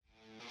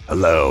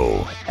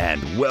Hello,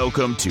 and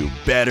welcome to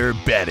Better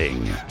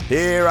Betting.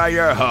 Here are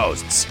your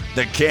hosts,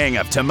 the king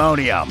of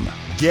Timonium,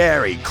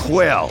 Gary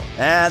Quill,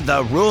 and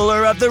the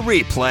ruler of the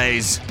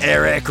replays,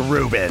 Eric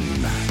Rubin.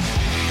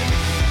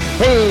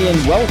 Hey,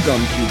 and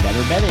welcome to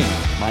Better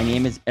Betting. My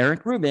name is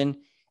Eric Rubin,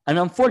 and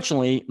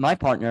unfortunately, my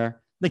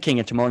partner, the king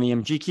of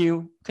Timonium,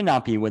 GQ, could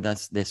not be with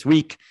us this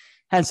week.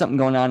 Had something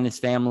going on in his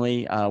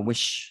family.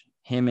 Wish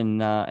him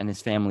and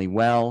his family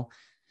well.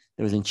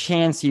 There was a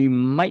chance he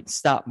might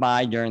stop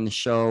by during the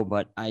show,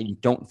 but I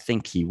don't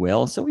think he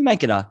will. So we might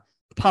get a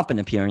pop-in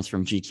appearance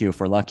from GQ if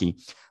we're lucky.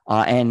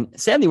 And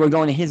sadly, we're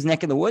going to his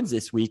neck of the woods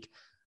this week.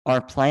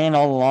 Our plan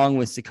all along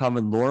was to cover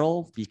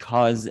Laurel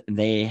because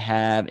they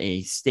have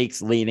a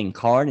stakes-laden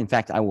card. In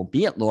fact, I will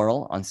be at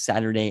Laurel on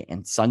Saturday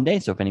and Sunday.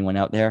 So if anyone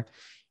out there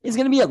is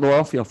going to be at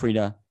Laurel, feel free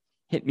to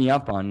hit me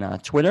up on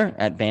Twitter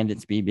at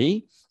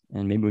BanditsBB,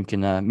 and maybe we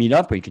can meet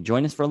up or you can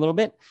join us for a little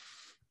bit.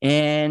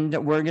 And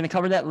we're going to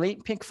cover that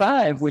late pick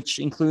 5, which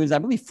includes, I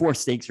believe, 4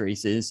 stakes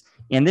races.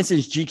 And this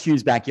is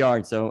GQ's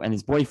backyard. And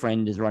his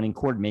boyfriend is running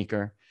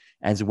Cordmaker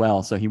as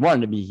well. So he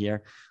wanted to be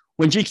here.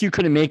 When GQ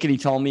couldn't make it, he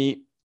told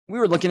me we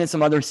were looking at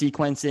some other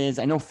sequences.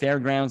 I know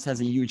Fairgrounds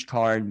has a huge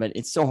card, but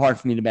it's so hard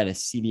for me to bet a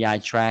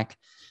CDI track.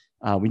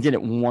 We did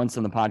it once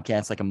on the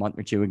podcast like a month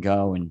or two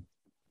ago. And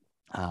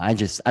I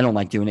don't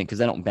like doing it because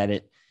I don't bet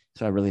it.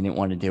 So I really didn't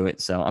want to do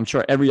it. So I'm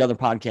sure every other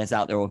podcast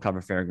out there will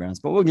cover Fairgrounds,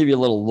 but we'll give you a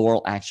little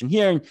Laurel action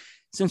here. And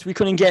since we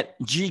couldn't get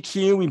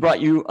GQ, we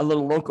brought you a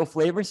little local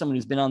flavor, someone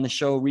who's been on the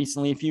show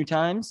recently a few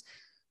times,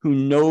 who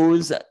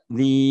knows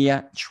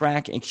the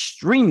track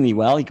extremely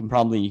well. He can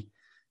probably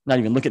not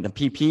even look at the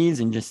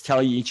PPs and just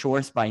tell you each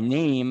horse by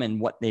name and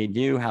what they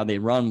do, how they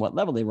run, what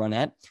level they run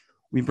at.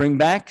 We bring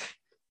back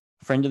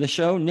a friend of the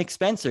show, Nick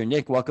Spencer.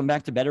 Nick, welcome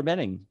back to Better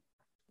Betting.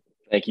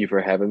 Thank you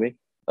for having me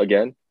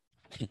again.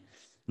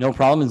 No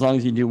problem. As long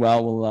as you do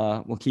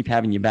well, we'll keep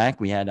having you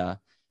back. We had a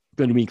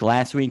good week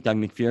last week. Doug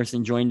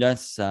McPherson joined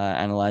us,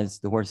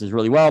 analyzed the horses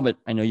really well, but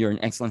I know you're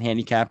an excellent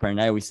handicapper,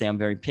 and I always say I'm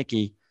very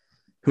picky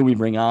who we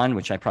bring on,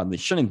 which I probably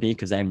shouldn't be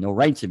because I have no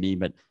right to be,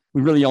 but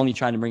we really only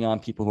try to bring on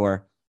people who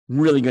are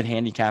really good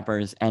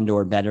handicappers and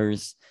or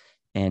bettors,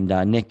 and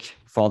Nick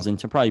falls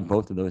into probably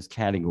both of those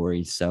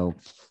categories. So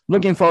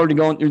looking forward to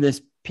going through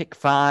this pick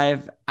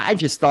 5. I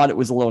just thought it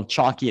was a little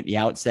chalky at the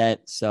outset,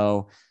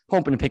 so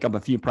hoping to pick up a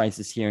few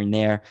prices here and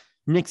there.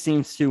 Nick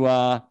seems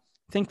to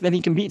think that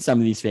he can beat some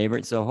of these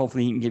favorites, so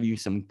hopefully he can give you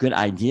some good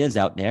ideas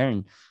out there,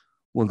 and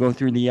we'll go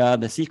through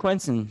the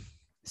sequence and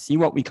see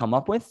what we come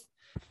up with.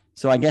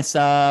 So I guess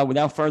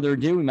without further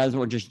ado, we might as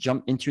well just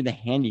jump into the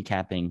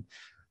handicapping.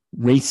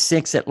 Race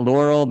 6 at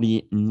Laurel,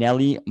 the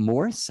Nellie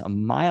Morse,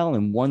 1 mile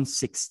and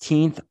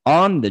 1/16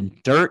 on the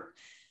dirt,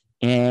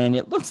 and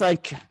it looks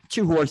like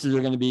 2 horses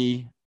are going to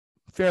be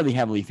fairly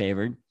heavily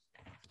favored.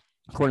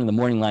 According to the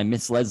morning line,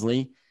 Miss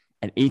Leslie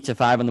at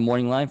 8-5 on the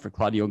morning line for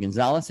Claudio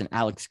Gonzalez and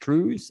Alex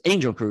Cruz.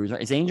 Angel Cruz,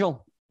 right? It's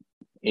Angel?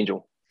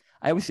 Angel.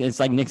 I always say it's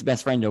like Nick's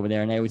best friend over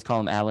there, and I always call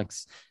him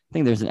Alex. I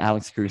think there's an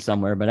Alex Cruz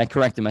somewhere, but I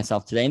corrected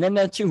myself today. And then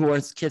the 2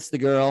 horse, Kiss the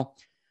Girl,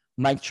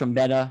 Mike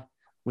Trombetta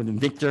with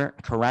Victor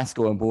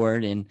Carrasco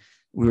aboard. And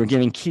we were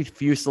giving Keith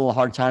Fusel a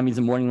hard time. He's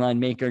a morning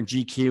line maker.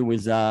 GQ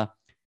was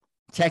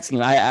texting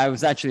him. I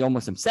was actually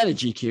almost upset at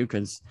GQ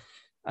because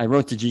I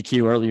wrote to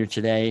GQ earlier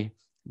today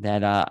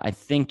that I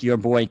think your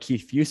boy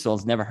Keith Fusel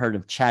has never heard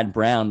of Chad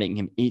Brown, making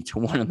him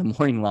 8-1 on the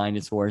morning line,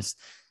 his horse.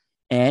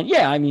 And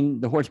yeah, I mean,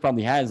 the horse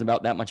probably has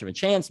about that much of a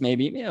chance,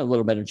 maybe a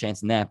little better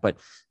chance than that. But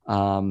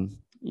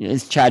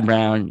it's Chad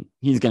Brown.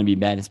 He's going to be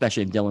bad,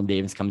 especially if Dylan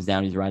Davis comes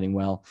down. He's riding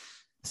well.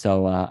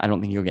 So I don't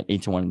think he'll get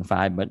 8-1 in the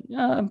 5, but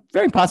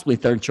very possibly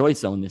third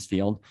choice though in this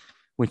field,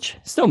 which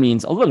still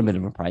means a little bit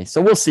of a price.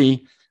 So we'll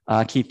see.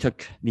 Keith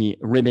took the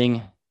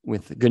ribbing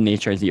with good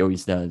nature as he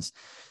always does.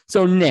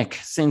 So, Nick,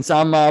 since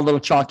I'm a little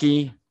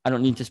chalky, I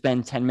don't need to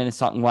spend 10 minutes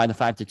talking why the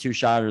 5-2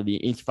 shot or the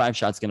 8-5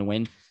 shot's going to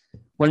win.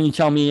 Why don't you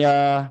tell me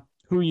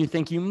who you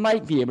think you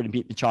might be able to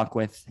beat the chalk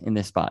with in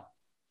this spot?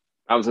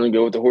 I was going to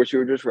go with the horse you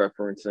were just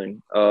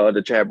referencing,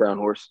 the Chad Brown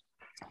horse.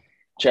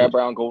 Chad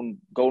Brown,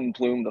 Golden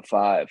Plume, the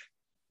 5.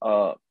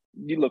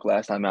 You look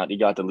last time out, he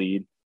got the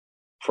lead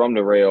from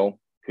the rail,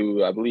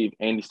 who I believe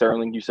Andy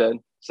Sterling, you said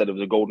it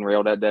was a golden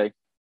rail that day.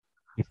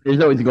 There's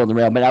always a golden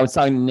rail, but I was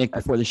talking to Nick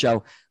before the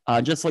show.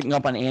 Just looking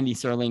up on Andy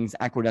Sterling's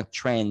Aqueduct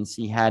Trends,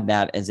 he had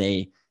that as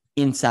a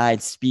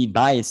inside speed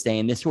bias day,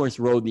 and this horse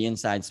rode the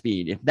inside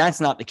speed. If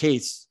that's not the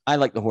case, I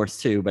like the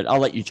horse too, but I'll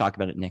let you talk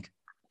about it, Nick.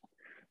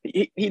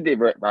 He did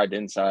ride the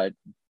inside,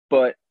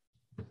 but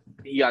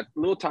he got a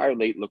little tired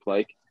late, looked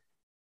like,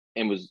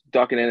 and was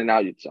ducking in and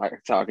out. So I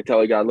could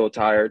tell he got a little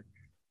tired,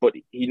 but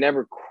he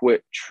never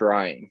quit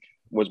trying,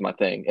 was my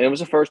thing. And it was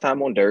the first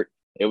time on dirt.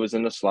 It was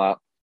in the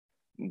slop.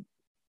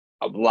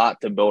 A lot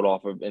to build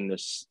off of in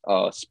this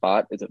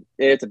spot.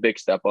 It's a big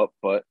step up,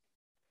 but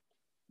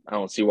I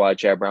don't see why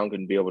Chad Brown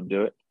couldn't be able to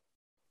do it.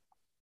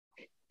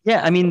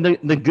 Yeah, I mean,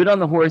 the good on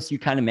the horse you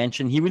kind of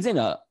mentioned, he was in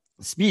a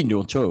speed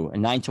duel too, a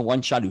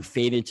 9-1 shot who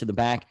faded to the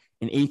back,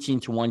 an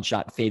 18-1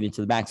 shot faded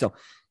to the back. So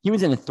he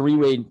was in a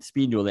 3-way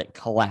speed duel that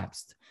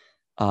collapsed.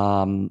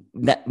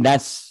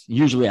 That's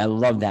usually, I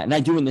love that. And I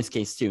do in this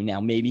case too. Now,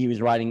 maybe he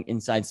was riding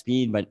inside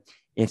speed, but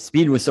if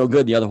speed was so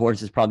good, the other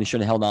horses probably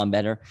should have held on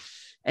better.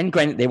 And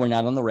granted, they were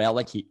not on the rail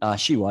like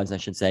she was, I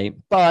should say.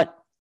 But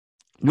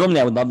normally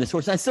I would love this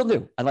horse. And I still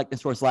do. I like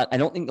this horse a lot. I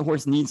don't think the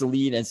horse needs a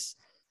lead as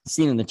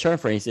seen in the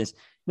turf races.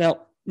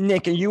 Now,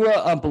 Nick, are you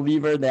a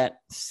believer that,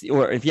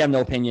 or if you have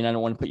no opinion, I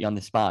don't want to put you on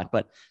the spot,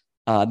 but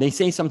they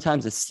say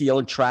sometimes a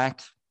sealed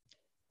track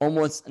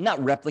almost not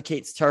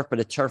replicates turf, but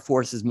a turf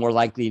horse is more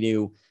likely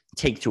to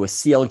take to a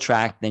sealed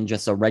track than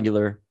just a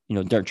regular,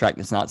 dirt track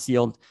that's not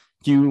sealed.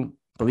 Do you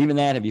believe in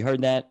that? Have you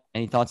heard that?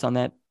 Any thoughts on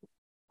that?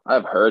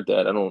 I've heard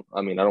that. I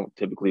don't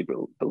typically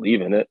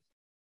believe in it.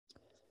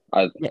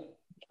 I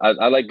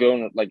like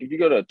going, like, if you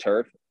go to a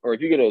turf or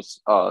if you go to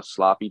a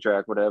sloppy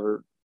track,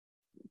 whatever,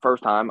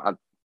 first time, I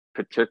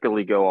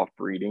particularly go off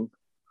breeding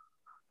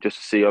just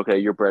to see, okay,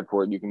 you're bred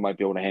for it. You might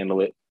be able to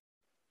handle it.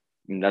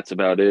 And that's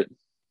about it.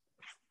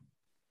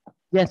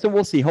 Yeah, so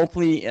we'll see.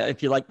 Hopefully,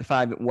 if you like the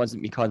 5, it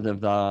wasn't because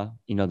of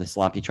the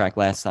sloppy track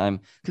last time.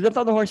 Because I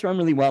thought the horse ran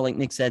really well, like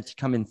Nick said, to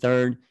come in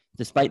third,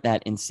 despite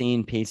that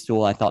insane pace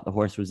duel. I thought the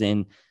horse was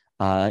in.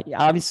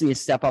 Obviously, a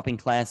step up in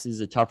class is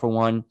a tougher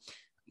one,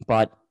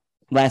 but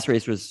last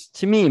race was,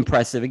 to me,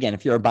 impressive. Again,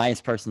 if you're a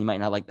biased person, you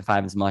might not like the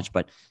 5 as much,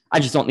 but I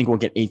just don't think we'll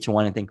get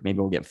 8-1. I think maybe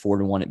we'll get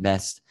 4-1 at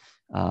best.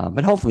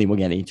 But hopefully, we'll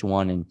get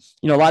 8-1. And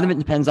a lot of it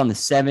depends on the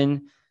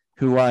 7.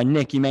 Who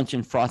Nick, you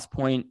mentioned Frost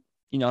Point.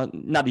 Not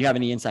that you have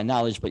any inside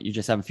knowledge, but you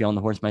just have a feeling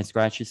the horse might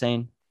scratch, you're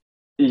saying?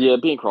 Yeah,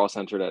 being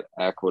cross-entered at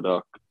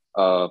Aqueduct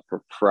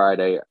for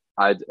Friday,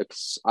 I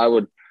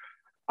would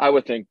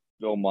think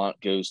Beaumont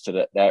goes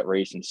to that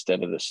race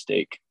instead of the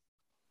stake.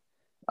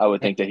 I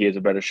would think that he has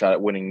a better shot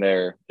at winning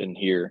there than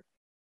here,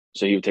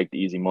 so he would take the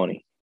easy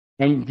money.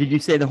 And did you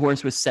say the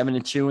horse was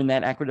 7-2 in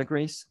that Aqueduct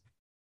race?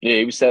 Yeah,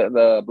 he was set,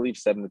 I believe,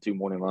 7-2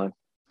 morning line.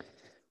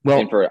 Well,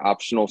 and for an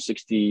optional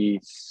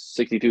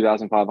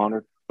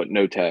 62,500, but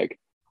no tag.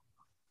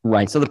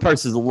 Right. So the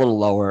purse is a little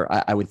lower,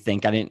 I would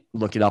think. I didn't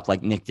look it up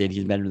like Nick did.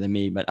 He's better than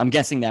me, but I'm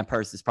guessing that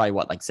purse is probably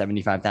like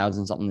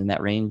 75,000, something in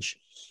that range.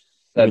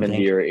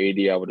 70 or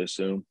 80, I would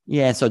assume.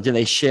 Yeah. So do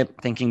they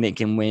ship thinking they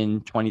can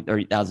win 20,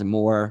 30,000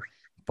 more?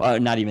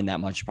 Not even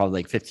that much, probably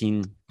like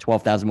 15,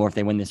 12,000 more if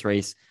they win this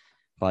race.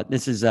 But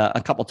this is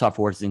a couple tough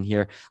horses in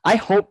here. I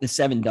hope the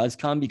 7 does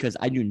come because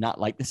I do not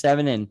like the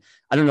 7. And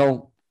I don't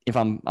know if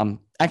I'm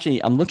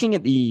looking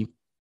at the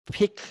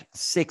pick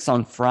 6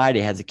 on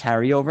Friday has a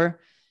carryover.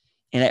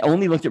 And I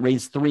only looked at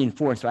race 3 and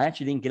 4, so I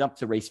actually didn't get up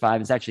to race 5.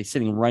 It's actually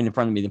sitting right in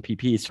front of me, the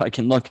PP, so I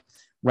can look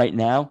right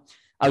now.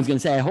 I was going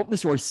to say, I hope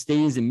this horse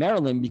stays in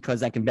Maryland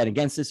because I can bet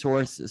against this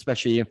horse,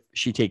 especially if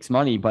she takes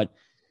money. But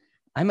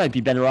I might be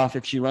better off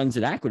if she runs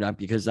at Aqueduct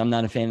because I'm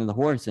not a fan of the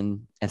horse.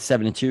 And at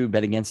 7-2,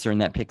 bet against her in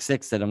that pick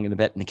 6 that I'm going to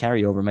bet in the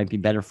carryover might be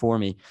better for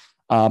me.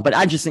 But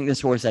I just think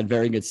this horse had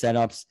very good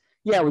setups.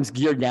 Yeah, it was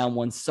geared down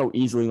once so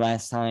easily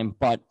last time,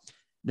 but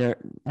there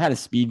had a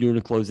speed due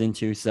to close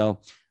into, so...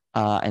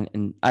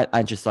 And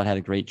I just thought had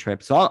a great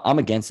trip. So I'm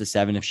against the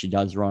 7 if she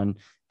does run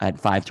at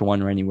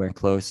 5-1 or anywhere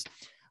close.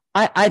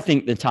 I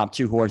think the top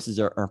 2 horses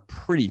are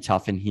pretty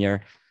tough in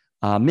here.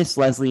 Miss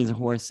Leslie is a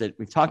horse that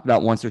we've talked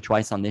about once or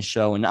twice on this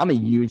show, and I'm a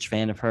huge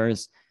fan of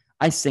hers.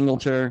 I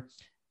singled her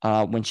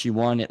when she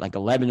won at like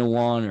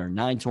 11-1 or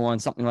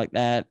 9-1, something like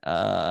that.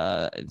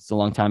 It's a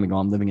long time ago.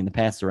 I'm living in the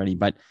past already,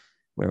 but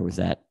where was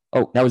that?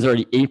 Oh, that was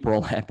already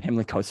April at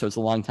Pimlico, so it's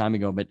a long time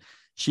ago. But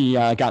she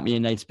got me a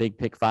nice big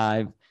pick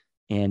 5.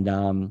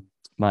 And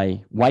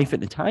my wife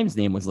at the time's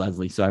name was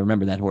Leslie, so I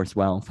remember that horse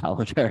well and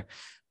followed her.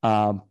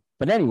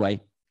 But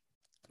anyway,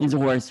 he's a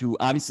horse who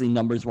obviously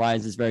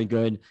numbers-wise is very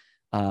good.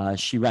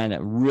 She ran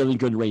a really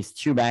good race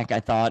 2 back, I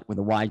thought, with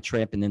a wide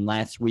trip. And then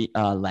last race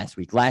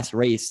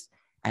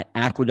at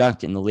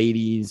Aqueduct in the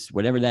ladies,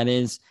 whatever that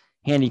is,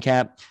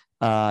 handicap,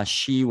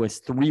 she was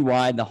 3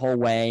 wide the whole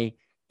way.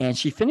 And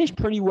she finished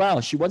pretty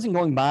well. She wasn't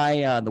going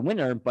by the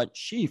winner, but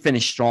she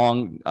finished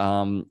strong.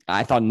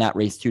 I thought in that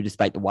race too,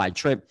 despite the wide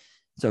trip.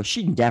 So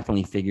she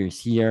definitely figures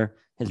here,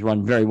 has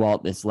run very well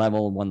at this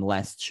level, won the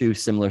last 2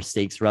 similar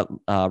stakes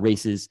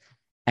races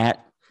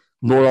at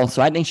Laurel.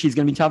 So I think she's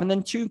going to be tough. And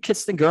then 2,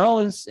 Kiss the Girl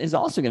is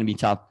also going to be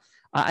tough.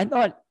 I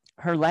thought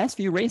her last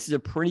few races are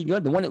pretty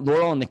good. The one at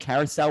Laurel and the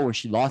Carousel where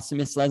she lost to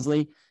Miss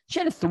Leslie, she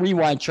had a 3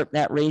 wide trip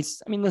that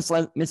race. I mean, Miss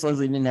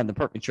Leslie didn't have the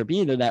perfect trip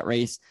either that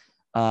race.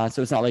 So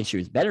it's not like she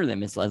was better than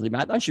Miss Leslie, but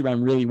I thought she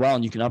ran really well,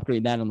 and you can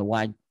upgrade that on the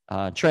wide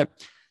trip.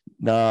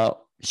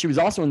 She was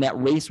also in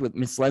that race with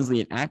Miss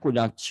Leslie at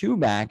Aqueduct 2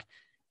 back,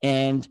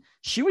 and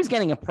she was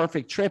getting a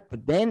perfect trip.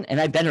 But then, and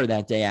I bet her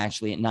that day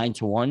actually at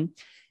 9-1,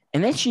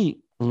 and then she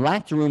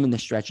lacked room in the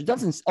stretch. It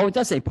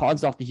does say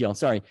paused off the heel.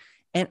 Sorry,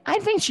 and I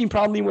think she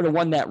probably would have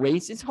won that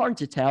race. It's hard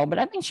to tell, but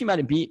I think she might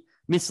have beat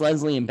Miss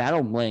Leslie and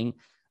Battle Bling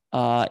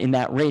in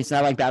that race. And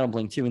I like Battle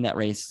Bling too in that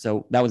race,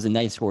 so that was a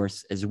nice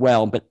horse as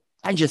well. But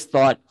I just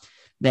thought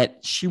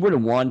that she would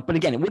have won. But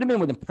again, it would have been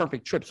with a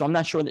perfect trip. So I'm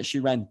not sure that she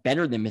ran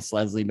better than Miss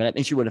Leslie, but I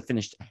think she would have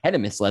finished ahead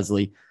of Miss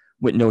Leslie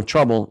with no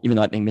trouble, even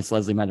though I think Miss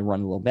Leslie might have run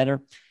a little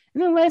better.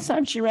 And then last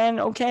time she ran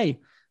okay.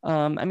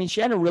 I mean,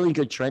 she had a really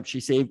good trip. She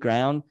saved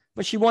ground,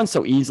 but she won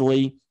so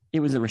easily. It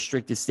was a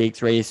restricted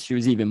stakes race. She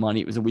was even money.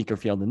 It was a weaker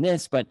field than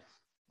this, but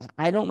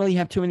I don't really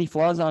have too many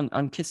flaws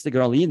on Kiss the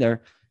Girl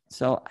either.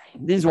 So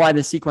this is why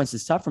the sequence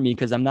is tough for me,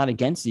 because I'm not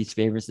against these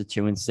favorites, the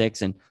 2 and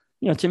 6. And,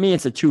 to me,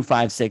 it's a 2,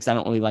 5, 6. I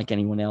don't really like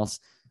anyone else.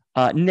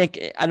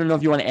 Nick, I don't know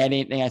if you want to add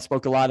anything. I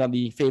spoke a lot on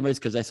the favorites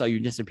because I saw you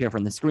disappear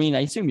from the screen.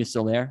 I assume you're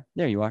still there.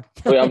 There you are.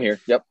 Oh, yeah, I'm here.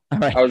 Yep. All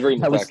right. I was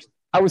reading the text.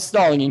 I was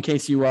stalling in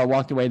case you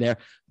walked away there.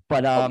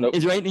 But nope.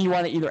 Is there anything you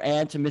want to either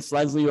add to Miss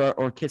Leslie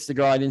or Kiss the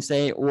Girl I didn't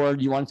say, or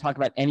do you want to talk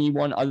about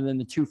anyone other than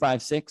the 2,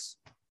 5, 6?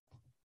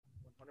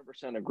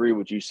 100% agree with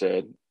what you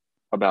said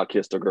about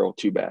Kiss the Girl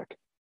 2 back.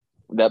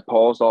 That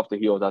paused off the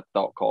heels, I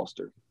thought cost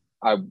her.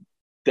 I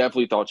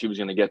definitely thought she was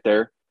going to get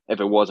there if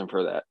it wasn't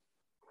for that.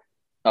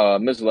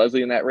 Miss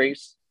Leslie in that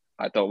race,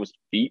 I thought was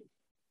beat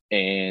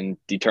and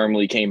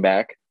determinedly came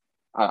back.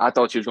 I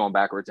thought she was going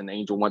backwards, and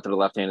Angel went to the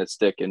left-handed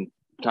stick and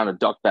kind of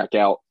ducked back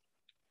out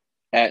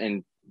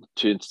and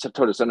to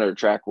the center of the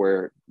track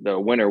where the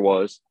winner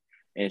was.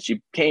 And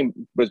she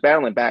was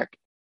battling back.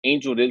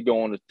 Angel did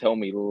go on to tell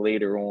me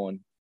later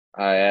on.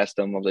 I asked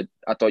him, I was like,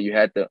 I thought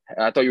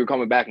you were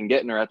coming back and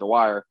getting her at the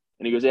wire.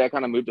 And he goes, yeah, I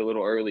kind of moved a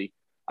little early.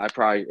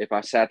 If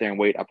I sat there and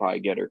wait, I'd probably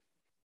get her.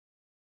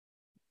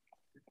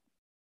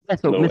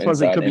 So Miss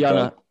Leslie could be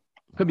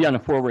on a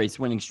 4-race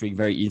winning streak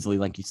very easily,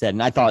 like you said.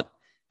 And I thought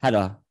had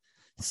a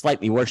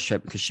slightly worse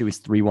trip because she was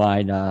 3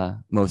 wide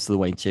most of the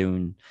way too.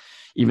 And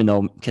even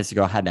though Kiss the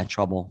Girl had that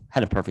trouble,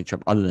 had a perfect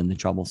trip other than the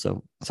trouble,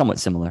 so somewhat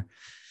similar.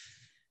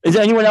 Is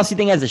there anyone else you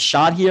think has a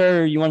shot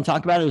here you want to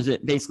talk about? Or is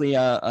it basically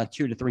a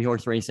 2 to 3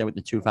 horse race there with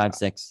the 2, 5,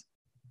 6?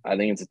 I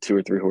think it's a 2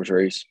 or 3 horse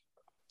race.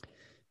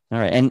 All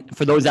right. And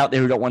for those out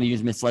there who don't want to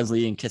use Miss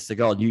Leslie and Kiss the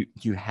Girl, do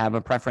you have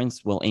a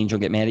preference? Will Angel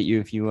get mad at you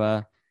if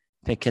you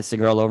pick Kiss the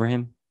Girl over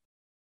him?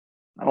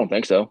 I don't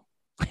think so.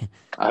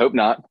 I hope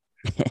not.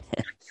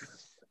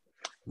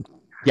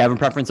 You have a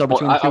preference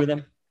between the two of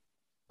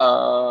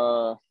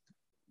them?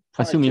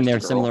 Assuming they're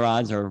similar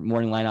odds or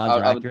morning line odds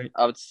are accurate.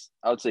 I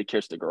would say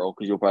Kiss the Girl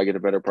because you'll probably get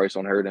a better price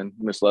on her than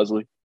Miss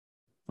Leslie.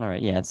 All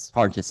right. Yeah, it's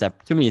hard to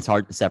separate. To me, it's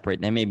hard to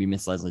separate. And maybe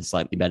Miss Leslie's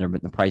slightly better,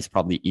 but the price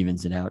probably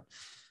evens it out.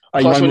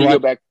 Plus, when you go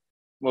back,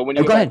 when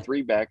you go back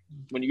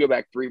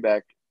 3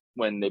 back,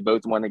 when they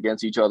both went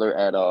against each other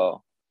at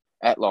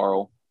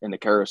Laurel in the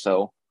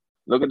carousel,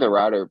 look at the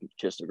rider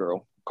Kiss the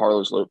Girl,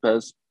 Carlos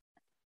Lopez.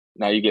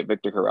 Now you get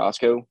Victor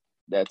Carrasco.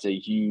 That's a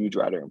huge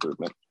rider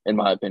improvement, in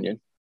my opinion.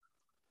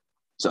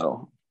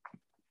 So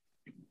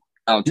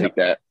I'll take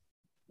that.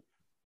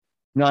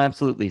 No,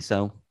 absolutely.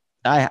 So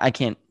I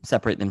can't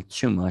separate them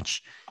too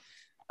much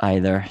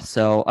either.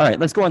 So, all right,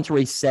 let's go on to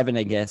race 7,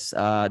 I guess.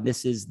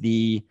 This is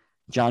the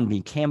John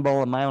B.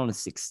 Campbell, a mile and a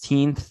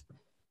 16th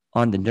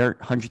on the dirt,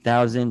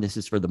 100,000. This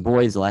is for the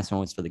boys. The last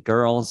one was for the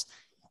girls.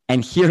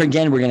 And here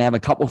again, we're going to have a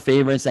couple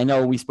favorites. I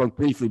know we spoke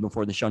briefly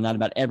before the show, not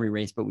about every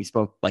race, but we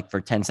spoke like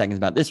for 10 seconds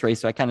about this race.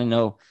 So I kind of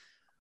know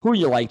who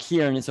you like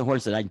here. And it's a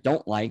horse that I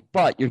don't like,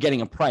 but you're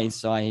getting a price.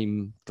 So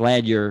I'm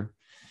glad you're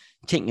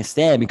taking a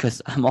stab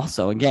because I'm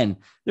also, again,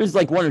 there's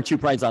like 1 or 2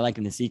 prizes I like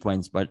in the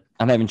sequence, but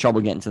I'm having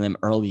trouble getting to them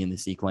early in the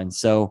sequence.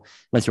 So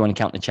unless you want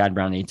to count the Chad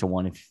Brown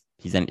 8-1,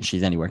 if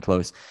she's anywhere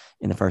close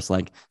in the first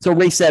leg. So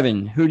race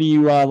 7, who do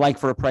you like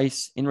for a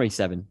price in race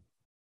 7?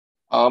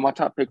 My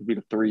top pick would be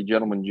the 3,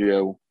 Gentleman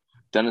Joe,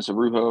 Dennis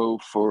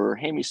Arujo for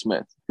Hammy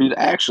Smith, who's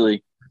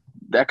actually,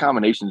 that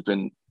combination's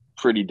been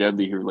pretty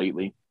deadly here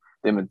lately.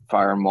 They've been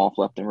firing them off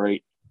left and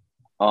right.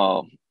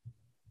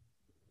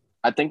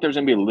 I think there's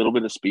going to be a little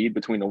bit of speed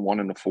between the 1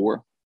 and the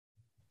 4.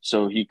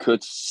 So he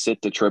could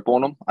sit the trip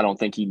on him. I don't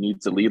think he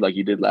needs the lead like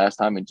he did last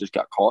time and just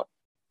got caught.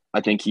 I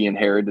think he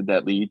inherited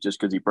that lead just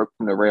because he broke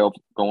from the rail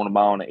going a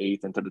mile and an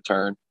 1/8 into the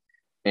turn.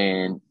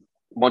 And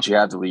once you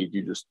have the lead,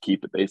 you just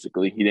keep it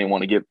basically. He didn't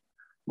want to give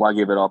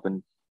it up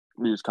and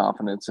lose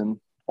confidence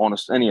in on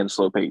any of the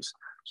slow pace.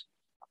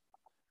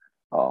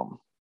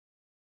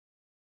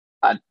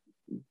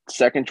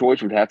 Second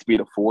choice would have to be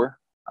the 4.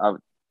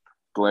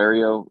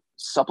 Valerio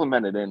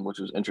supplemented in, which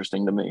was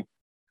interesting to me.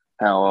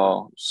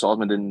 How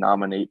Salzman didn't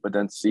nominate, but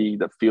then see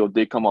the field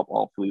did come up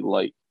awfully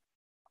light.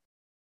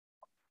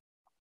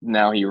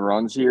 Now he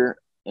runs here,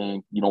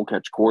 and you don't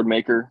catch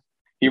Cordmaker.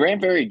 He ran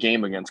very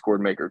game against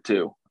Cordmaker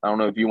too. I don't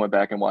know if you went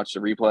back and watched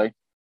the replay.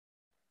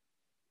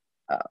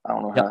 I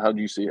don't know how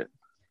do you see it?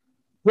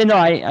 Yeah, no,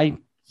 I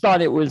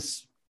thought it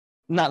was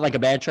not like a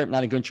bad trip,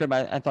 not a good trip.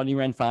 I thought he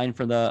ran fine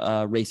for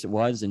the race it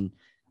was, and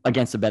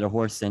against a better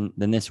horse than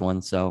this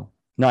one. So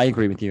no, I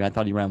agree with you. I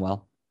thought he ran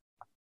well.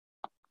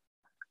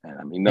 And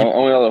I mean, the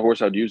only other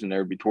horse I'd use in there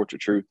would be Torch of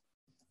Truth,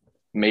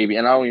 maybe.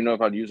 And I don't even know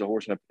if I'd use a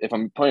horse if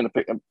I'm playing the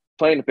pick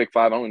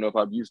 5. I don't even know if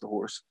I'd use the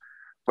horse,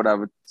 but I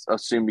would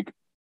assume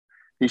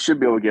he should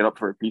be able to get up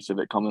for a piece of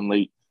it coming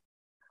late,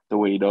 the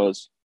way he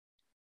does.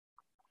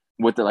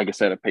 With it, like I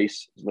said,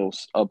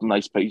 a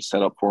nice pace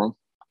set up for him.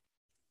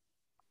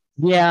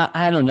 Yeah,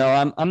 I don't know.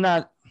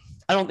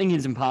 I don't think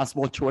it's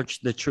impossible.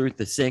 Torch the Truth,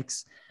 the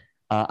 6.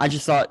 I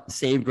just thought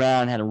Save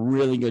Ground had a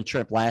really good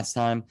trip last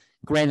time.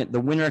 Granted,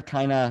 the winner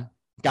kind of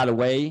got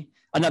away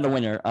another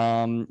winner.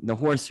 The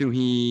horse who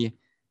he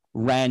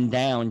ran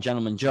down,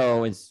 Gentleman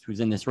Joe, who's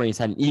in this race,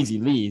 had an easy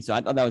lead. So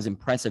I thought that was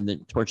impressive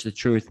that Torch the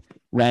Truth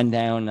ran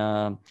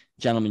down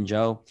Gentleman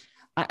Joe.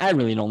 I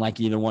really don't like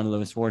either one of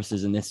those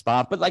horses in this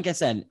spot. But like I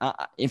said,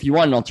 if you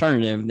want an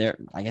alternative,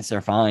 I guess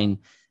they're fine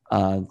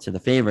to the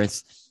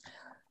favorites.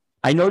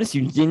 I noticed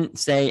you didn't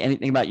say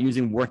anything about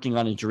using Working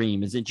on a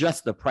Dream. Is it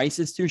just the price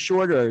is too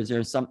short, or is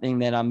there something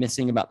that I'm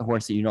missing about the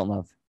horse that you don't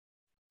love?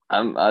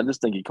 I just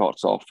think he caught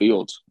soft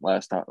fields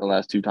the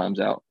last 2 times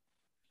out.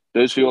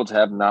 Those fields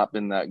have not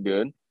been that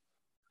good.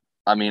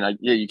 I mean,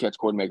 you catch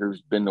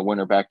Cordmaker's been the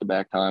winner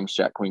back-to-back times.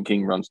 Jack Queen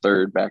King runs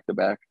third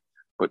back-to-back.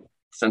 But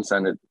since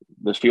then,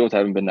 the fields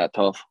haven't been that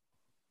tough.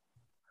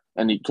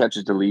 And he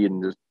catches the lead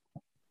and just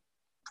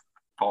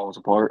falls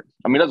apart.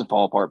 I mean, it doesn't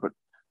fall apart, but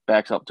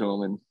backs up to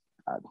him, and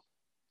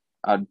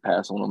I'd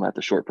pass on him at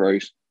the short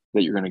price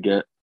that you're going to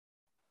get.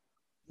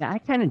 Yeah, I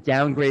kind of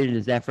downgraded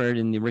his effort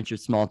in the Richard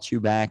Small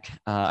 2-back.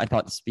 I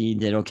thought the speed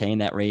did okay in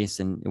that race,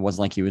 and it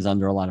wasn't like he was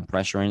under a lot of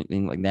pressure or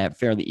anything like that.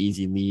 Fairly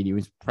easy lead. He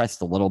was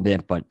pressed a little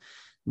bit, but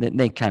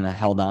they kind of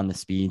held on the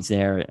speeds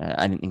there.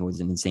 I didn't think it was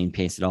an insane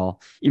pace at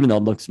all, even though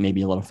it looks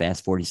maybe a little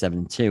fast,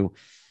 47-2.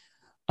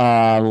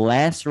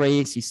 Last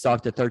race, he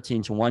stalked a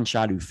 13-1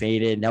 shot who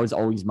faded. That was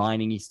Always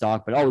Mining he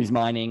stalked, but Always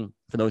Mining,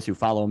 for those who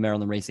follow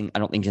Maryland racing, I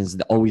don't think is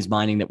the Always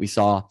Mining that we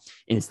saw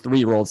in his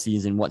 3-year-old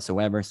season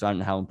whatsoever. So I don't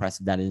know how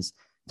impressive that is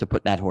to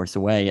put that horse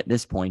away at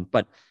this point.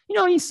 But,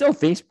 he still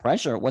faced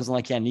pressure. It wasn't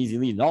like he had an easy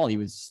lead at all. He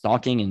was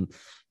stalking and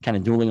kind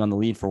of dueling on the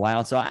lead for a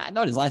while. So I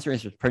thought his last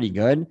race was pretty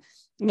good.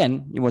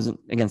 Again, he wasn't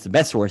against the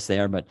best horse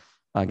there, but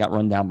got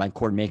run down by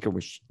Cordmaker,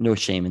 which no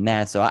shame in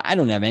that. So I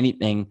don't have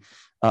anything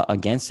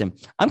against him.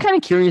 I'm kind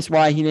of curious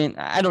why he didn't.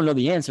 I don't know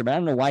the answer, but I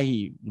don't know why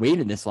he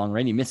waited this long,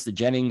 right? He missed the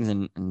Jennings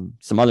and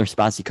some other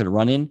spots he could have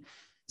run in.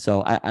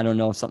 So I don't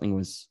know if something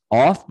was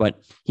off,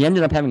 but he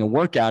ended up having a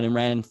workout and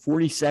ran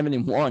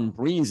 47-1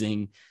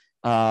 breezing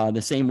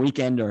the same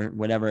weekend or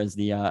whatever as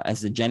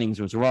the Jennings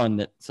was run,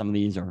 that some of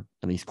these, or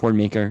at least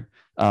Cordmaker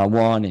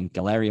won and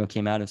Galerio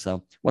came out of. So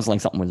it wasn't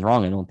like something was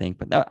wrong, I don't think,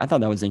 but I thought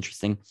that was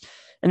interesting.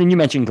 And then you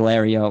mentioned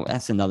Galerio.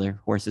 That's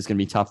another horse that's going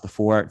to be tough to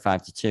 4 at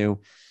 5-2.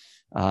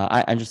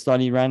 I just thought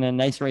he ran a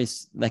nice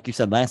race. Like you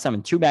said, last time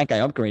in 2-back, I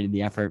upgraded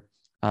the effort.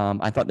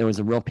 I thought there was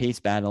a real pace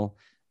battle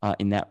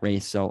in that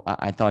race. So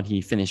I thought he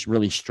finished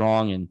really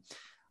strong. And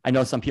I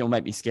know some people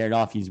might be scared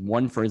off. He's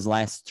won for his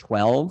last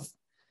 12,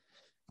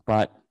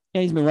 but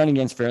he's been running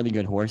against fairly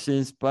good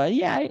horses. But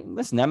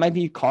listen, that might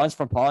be cause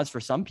for pause for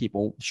some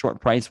people.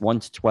 Short price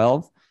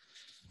 1-12,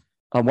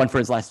 1 for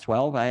his last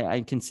 12.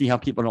 I can see how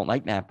people don't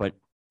like that. But,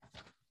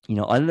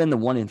 other than the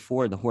 1 and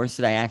 4, the horse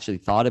that I actually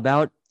thought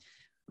about,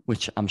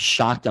 which I'm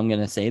shocked I'm going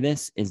to say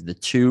this, is the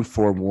 2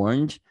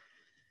 Forewarned.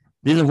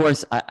 This is a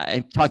horse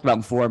I talked about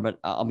before, but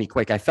I'll be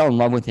quick. I fell in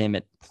love with him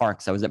at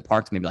Parks. I was at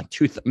Parks maybe like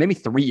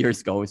 3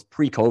 years ago. It was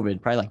pre-COVID,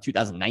 probably like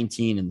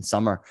 2019 in the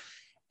summer.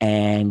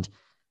 And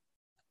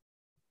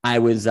I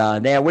was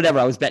there, whatever.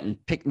 I was betting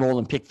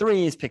rolling pick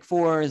 3s, pick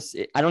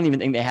 4s. I don't even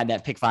think they had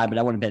that pick 5, but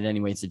I wouldn't bet it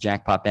anyway. It's a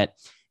jackpot bet.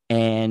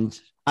 And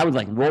I was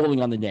like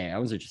rolling on the day. I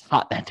was just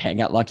hot that day. I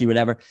got lucky,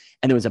 whatever.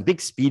 And there was a big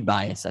speed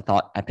bias. I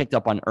thought I picked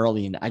up on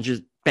early, and I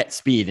just bet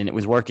speed, and it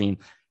was working.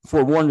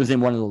 Forewarned was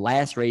in one of the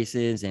last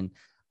races, and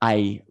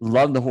I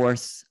loved the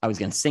horse. I was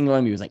going to single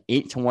him. He was like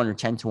 8-1 or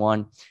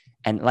 10-1.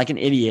 And like an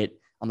idiot,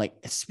 I'm like,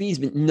 speed's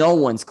been, no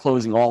one's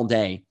closing all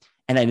day.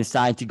 And I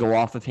decided to go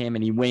off of him,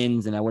 and he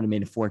wins, and I would have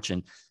made a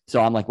fortune.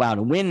 So I'm like, wow,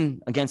 to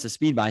win against a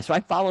speed buy. So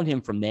I followed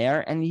him from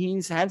there, and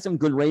he's had some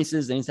good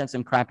races, and he's had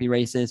some crappy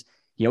races.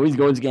 He always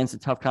goes against a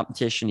tough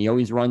competition. He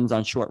always runs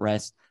on short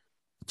rest.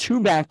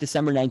 2-back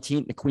December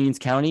 19th, the Queens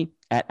County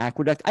at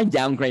Aqueduct. I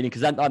downgraded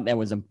because I thought that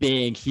was a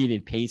big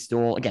heated pace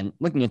duel. Again,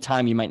 looking at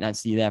time, you might not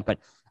see that, but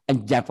I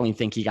definitely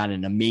think he got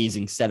an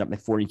amazing setup at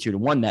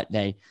 42-1 that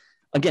day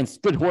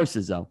against good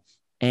horses, though.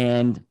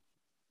 And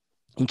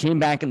he came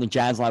back, and the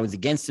Jazz Lie was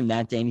against him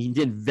that day, and he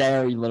did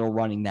very little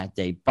running that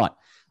day. But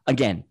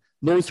again,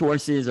 those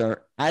horses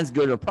are as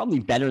good or probably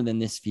better than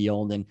this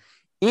field. And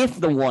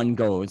if the 1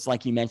 goes,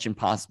 like you mentioned,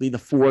 possibly the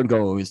 4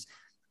 goes,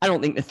 I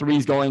don't think the 3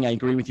 is going. I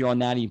agree with you on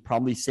that. He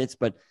probably sits,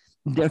 but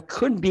there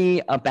could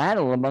be a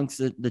battle amongst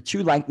the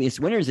 2 likeliest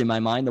winners in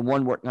my mind, the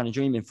 1 Working on a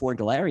Dream and 4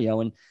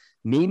 Galerio, and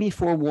maybe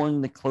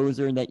Forewarned the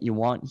closer that you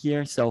want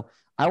here. So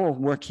I will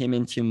work him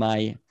into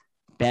my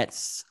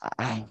bets.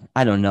 I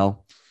don't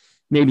know.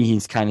 Maybe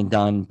he's kind of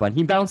done, but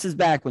he bounces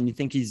back when you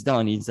think he's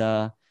done. He's,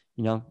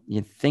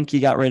 you think you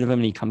got rid of him,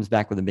 and he comes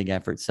back with a big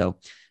effort. So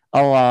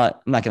I'm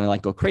not going to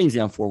go crazy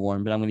on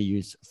Forewarned, but I'm going to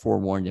use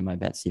Forewarned in my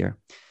bets here.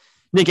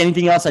 Nick,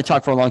 anything else? I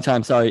talked for a long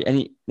time. Sorry.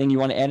 Anything you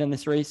want to add in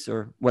this race,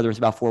 or whether it's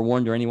about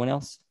Forewarned or anyone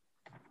else?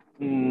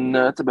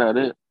 No, that's about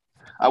it.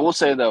 I will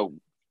say, though,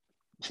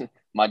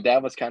 my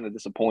dad was kind of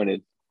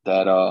disappointed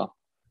that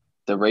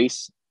the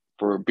race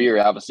for beer,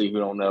 obviously, who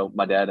don't know,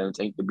 my dad owns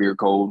Ain't the Beer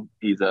Cold.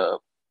 He's an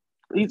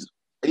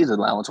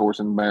allowance horse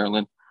in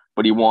Maryland,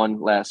 but he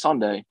won last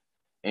Sunday,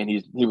 and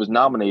he was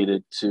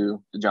nominated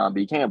to the John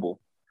B. Campbell.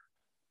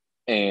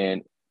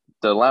 And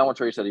the allowance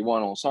race that he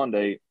won on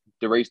Sunday,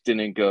 the race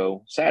didn't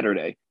go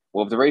Saturday.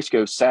 Well, if the race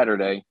goes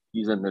Saturday,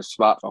 he's in this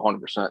spot for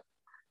 100%.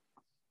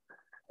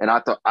 And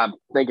I'm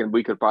thinking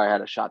we could probably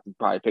had a shot to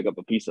probably pick up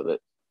a piece of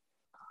it.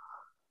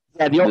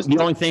 Yeah, the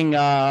only thing,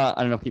 I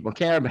don't know if people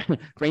care, but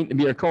Frank the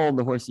Beer Cold,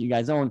 the horse that you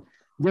guys own,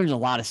 there's a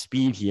lot of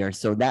speed here.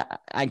 So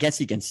that, I guess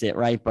he can sit,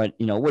 right? But,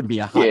 it would be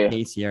a hot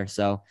pace here.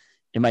 So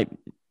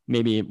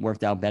maybe it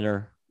worked out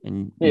better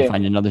and you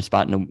find another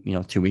spot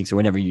in, 2 weeks or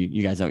whatever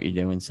you guys know what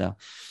you're doing. So,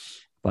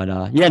 but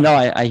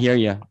I hear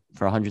you.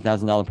 For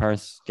 $100,000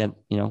 purse, get,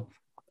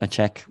 a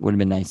check would have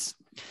been nice.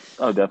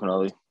 Oh,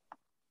 definitely.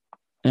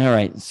 All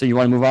right. So you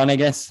want to move on, I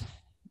guess?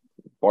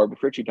 Barbara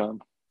Fritchie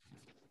time.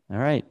 All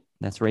right.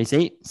 That's race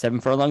 8, 7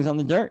 furlongs on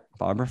the dirt.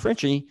 Barbara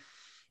Fritchie.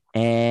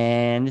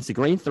 And it's a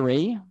grade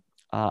 3.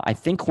 I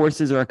think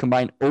horses are a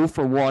combined 0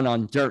 for 1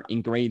 on dirt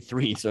in grade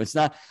 3. So it's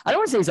not, I don't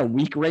want to say it's a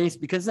weak race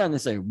because it's not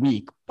necessarily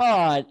weak,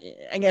 but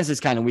I guess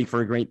it's kind of weak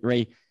for a grade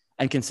 3.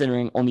 And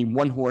considering only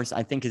one horse,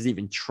 I think, has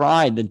even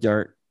tried the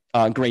dirt,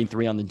 grade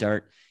 3 on the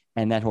dirt.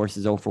 And that horse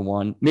is 0 for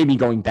 1. Maybe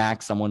going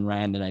back, someone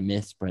ran that I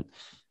missed, but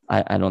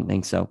I don't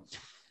think so.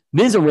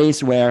 This is a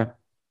race where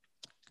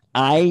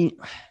I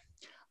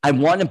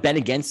want to bet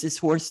against this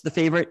horse, the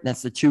favorite.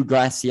 That's the 2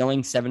 Glass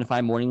Ceiling,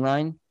 7-5 morning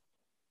line.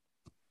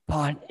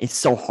 But it's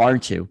so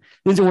hard to.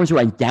 This is a horse who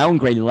I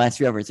downgraded the last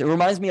few efforts. It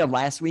reminds me of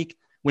last week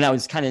when I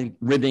was kind of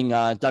ribbing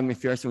Doug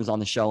McPherson was on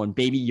the show and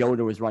Baby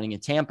Yoda was running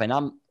at Tampa. And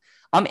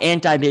I'm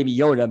anti-Baby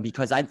Yoda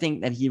because I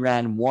think that he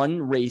ran one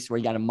race where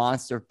he got a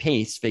monster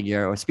pace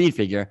figure or speed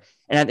figure,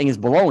 and I think it's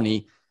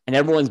baloney. And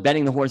everyone's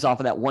betting the horse off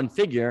of that one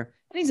figure.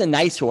 And he's a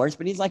nice horse,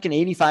 but he's like an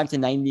 85 to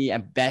 90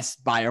 at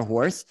best buyer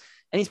horse.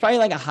 And he's probably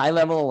like a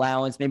high-level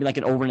allowance, maybe like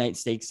an overnight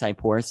stakes type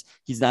horse.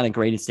 He's not a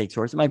great stakes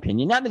horse, in my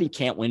opinion. Not that he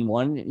can't win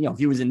one. If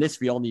he was in this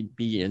field, he'd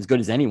be as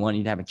good as anyone.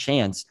 He'd have a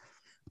chance.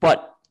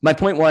 But my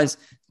point was,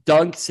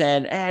 Doug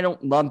said, I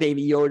don't love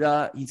Baby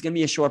Yoda. He's going to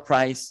be a short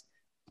price,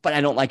 but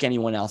I don't like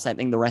anyone else. I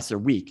think the rest are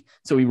weak.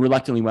 So he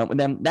reluctantly went with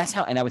them. That's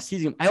how, and I was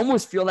teasing him. I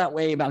almost feel that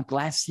way about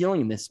Glass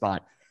Ceiling in this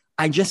spot.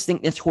 I just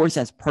think this horse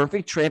has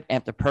perfect trip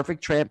after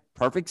perfect trip,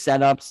 perfect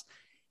setups.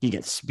 He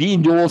gets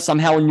speed duel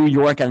somehow in New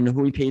York. I don't know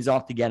who he pays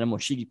off to get him or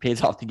she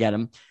pays off to get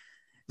him.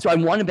 So I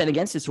want to bet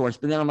against this horse,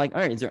 but then I'm like,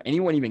 all right, is there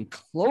anyone even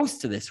close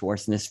to this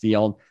horse in this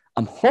field?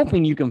 I'm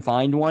hoping you can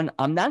find one.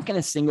 I'm not going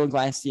to single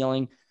Glass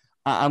Ceiling.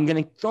 I'm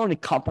going to throw in a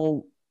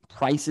couple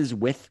prices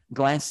with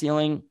Glass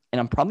Ceiling,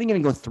 and I'm probably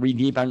going to go 3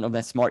 deep. I don't know if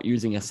that's smart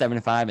using a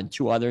 7-5 and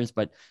 2 others,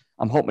 but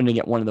I'm hoping to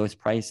get one of those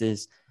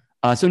prices.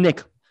 So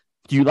Nick,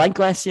 do you like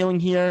Glass Ceiling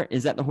here?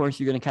 Is that the horse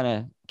you're going to kind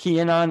of key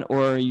in on,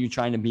 or are you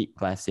trying to beat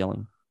Glass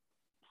Ceiling?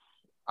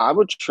 I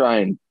would try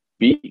and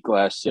beat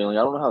Glass Ceiling.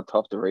 I don't know how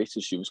tough the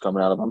races she was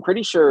coming out of. I'm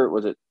pretty sure,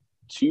 was it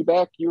 2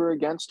 back you were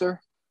against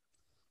her?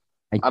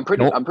 I'm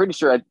pretty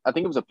sure. I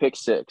think it was a pick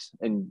 6,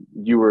 and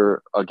you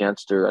were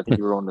against her. I think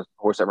you were on the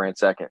horse that ran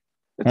second.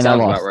 It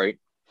sounds about right.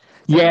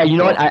 Yeah, you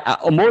know what?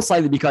 I most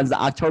likely because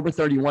the October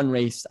 31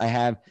 race I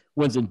have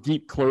was a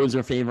deep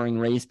closer favoring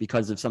race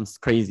because of some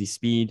crazy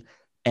speed,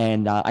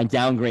 and I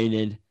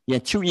downgraded. Yeah,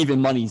 2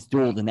 even monies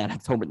dueled in that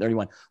October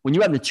 31. When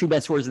you have the 2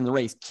 best horses in the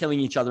race killing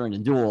each other in a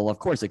duel, of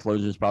course the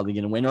closer is probably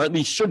going to win, or at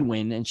least should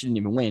win, and she didn't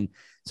even win.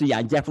 So yeah,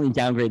 I definitely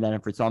downgraded that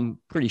effort. So I'm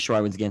pretty sure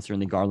I was against her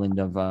in the Garland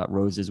of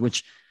Roses,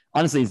 which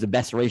honestly is the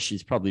best race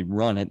she's probably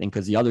run, I think,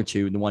 because the other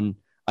 2, the one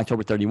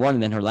October 31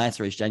 and then her last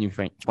race,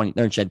 January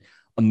 23rd, she had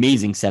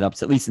amazing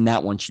setups. At least in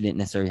that one, she didn't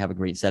necessarily have a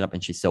great setup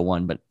and she still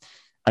won, but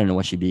I don't know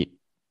what she beat.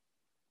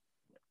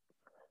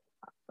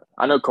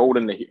 I know Cold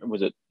in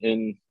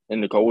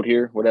the Cold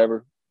here,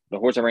 whatever. The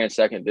horse that ran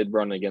second did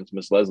run against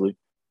Miss Leslie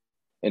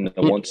in the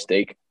one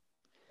stake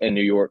in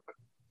New York.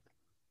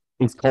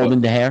 It's Cold in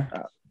the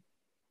hair?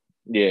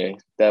 Yeah,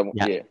 that one.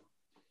 Yeah.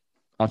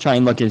 I'll try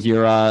and look as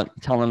you're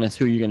telling us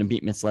who you're going to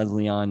beat Miss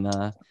Leslie on.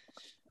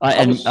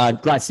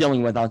 And Glass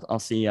Ceiling with, I'll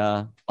see.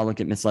 I'll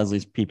look at Miss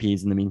Leslie's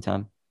PPs in the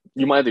meantime.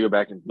 You might have to go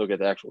back and look at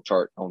the actual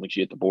chart. I don't think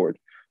she hit the board.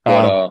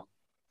 But,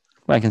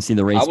 I can see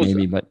the race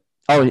maybe, but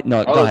go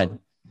ahead.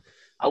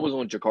 I was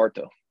on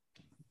Jakarta.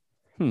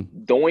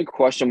 The only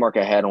question mark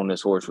I had on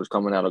this horse was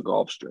coming out of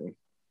Gulfstream.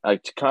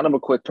 It's kind of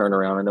a quick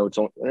turnaround. I know it's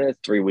only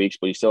 3 weeks,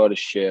 but he still had a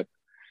ship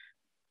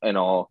and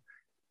all.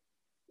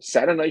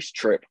 Sat a nice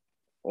trip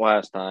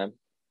last time,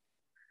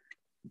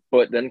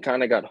 but then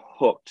kind of got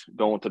hooked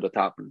going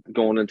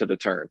into the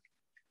turn,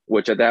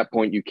 which at that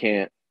point you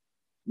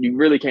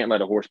really can't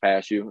let a horse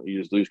pass you. You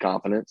just lose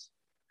confidence.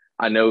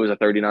 I know it was a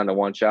 39 to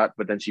 1 shot,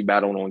 but then she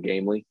battled on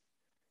gamely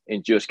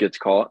and just gets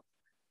caught.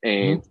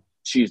 And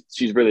she's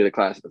really the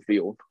class of the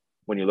field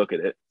when you look at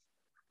it.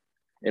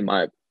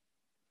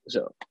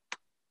 So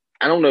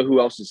I don't know who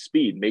else's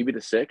speed. Maybe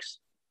the 6.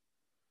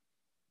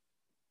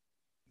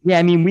 Yeah,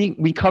 I mean,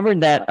 we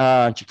covered that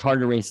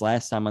Jakarta race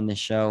last time on this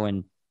show,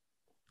 and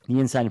the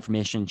inside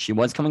information, she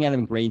was coming out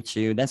of grade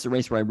 2. That's the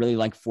race where I really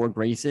like Four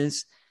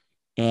Graces,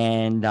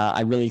 and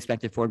I really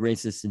expected Four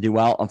Graces to do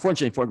well.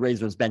 Unfortunately, Four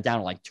Graces was bent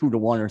down like 2 to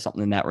 1 or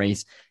something in that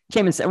race.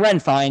 Came and ran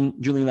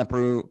fine. Julie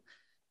Leperoux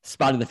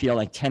spotted the field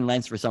like 10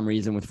 lengths for some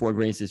reason with Four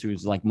Graces,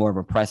 who's like more of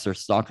a presser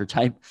stalker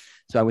type.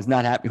 So I was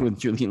not happy with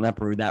Julian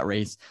Leparoux that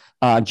race.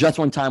 Just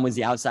One Time was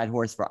the outside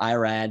horse for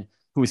Irad,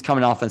 who was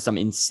coming off of some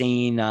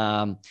insane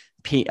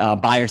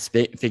buyer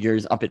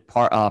figures up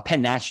at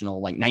Penn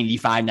National, like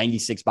 95,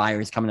 96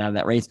 buyers coming out of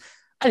that race.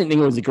 I didn't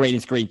think it was the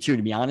greatest grade 2,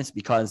 to be honest,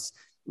 because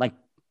like,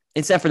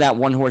 except for that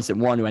one horse that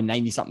won who had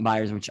 90 something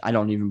buyers, which I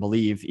don't even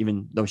believe,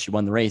 even though she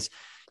won the race.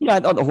 I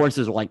thought the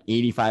horses were like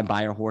 85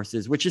 buyer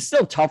horses, which is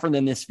still tougher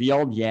than this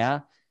field.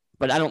 Yeah.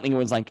 But I don't think it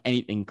was like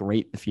anything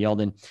great, the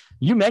field. And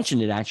you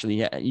mentioned it,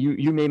 actually.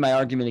 You made my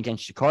argument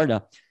against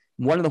Jakarta.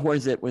 One of the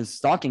horses that was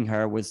stalking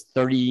her was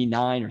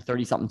 39 or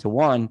 30 something to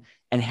 1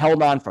 and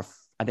held on for,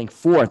 I think,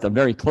 4th, a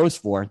very close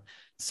 4th.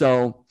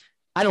 So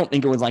I don't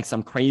think it was like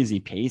some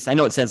crazy pace. I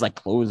know it says like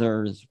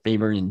closers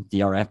favored in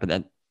DRF, but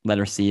that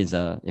letter C is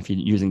if you're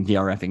using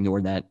DRF,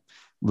 ignore that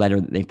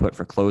letter that they put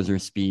for closer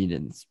speed,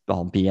 and it's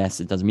all BS.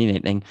 It doesn't mean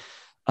anything,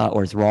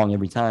 or it's wrong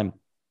every time.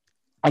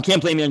 I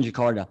can't blame you on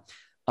Jakarta.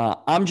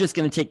 I'm just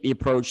going to take the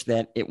approach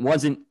that it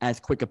wasn't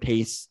as quick a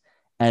pace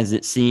as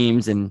it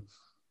seems, and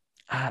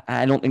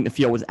I don't think the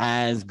field was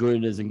as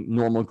good as a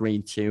normal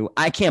grade 2.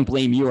 I can't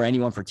blame you or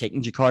anyone for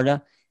taking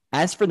Jakarta.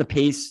 As for the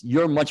pace,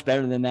 you're much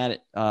better than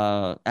that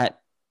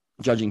at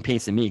judging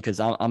pace than me, because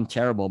I'm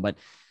terrible. But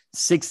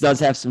 6 does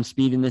have some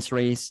speed in this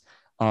race.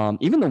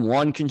 Even the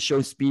 1 can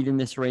show speed in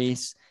this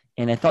race.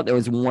 And I thought there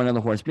was one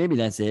other horse. Maybe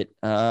that's it.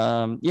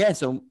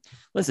 So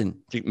listen,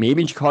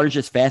 maybe Jakarta's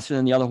just faster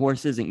than the other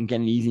horses and can get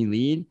an easy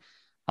lead.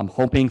 I'm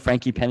hoping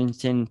Frankie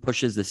Pennington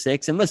pushes the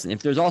 6. And listen,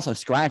 if there's also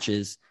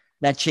scratches,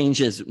 that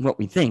changes what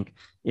we think.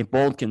 If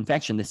Bold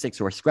Confection, the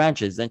 6-horse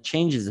scratches, that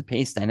changes the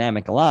pace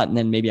dynamic a lot. And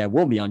then maybe I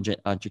will be on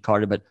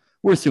Jakarta, but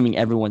we're assuming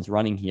everyone's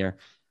running here.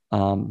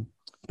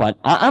 But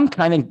I'm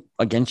kind of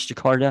against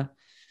Jakarta.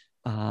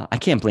 I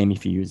can't blame you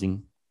for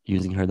using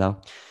her,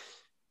 though.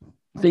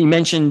 So you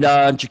mentioned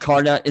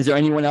Jakarta. Is there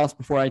anyone else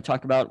before I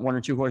talk about 1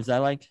 or 2 horses I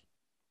like?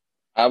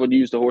 I would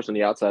use the horse on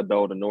the outside,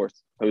 Bell of the North,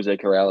 Jose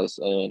Corrales,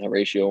 and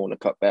Horatio on a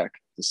cutback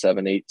to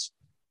 7/8.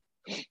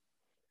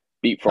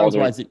 Beat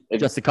Fraudulent. Is it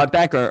just a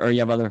cutback, or you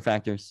have other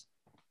factors?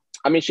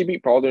 I mean, she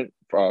beat Fraudulent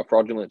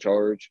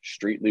Charge,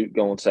 Street Loot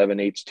going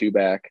 7/8, 2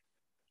 back.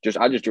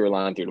 I just drew a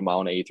line through the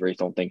mile in the 8th race.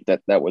 Don't think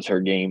that was her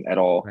game at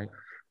all.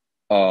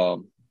 Right.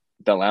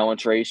 The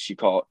allowance race, she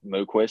caught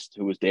Moquist,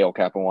 who was Dale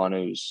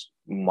Capuano's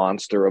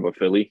monster of a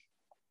filly.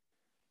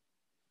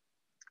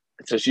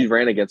 So she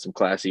ran against some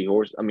classy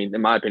horses. I mean,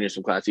 in my opinion,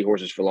 some classy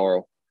horses for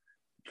Laurel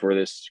for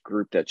this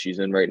group that she's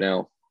in right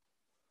now.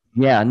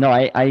 Yeah, no,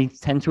 I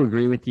tend to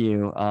agree with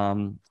you.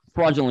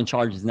 Fraudulent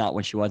Charge is not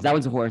what she was. That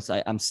was a horse.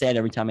 I'm sad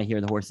every time I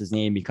hear the horse's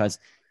name, because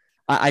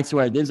I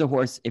swear there's a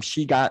horse. If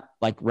she got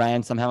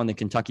ran somehow in the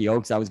Kentucky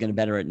Oaks, I was going to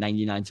bet her at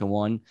 99 to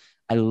 1.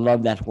 I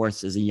love that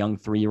horse as a young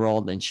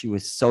 3-year-old, and she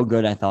was so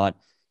good, I thought.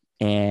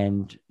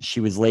 And she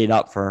was laid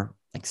up for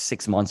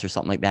 6 months or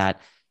something like that.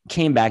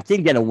 Came back,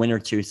 did get a win or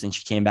 2 since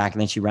she came back,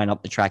 and then she ran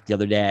up the track the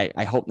other day.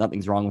 I hope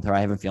nothing's wrong with her. I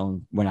have a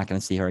feeling we're not going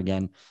to see her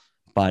again.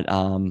 But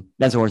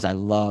that's a horse I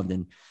loved.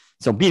 And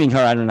so beating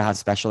her, I don't know how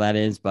special that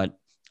is. But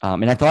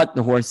and I thought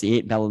the horse, the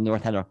 8, Bell of the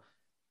North, had a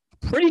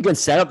pretty good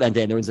setup that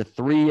day. There was a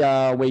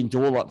 3-way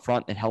duel up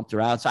front that helped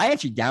her out. So I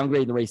actually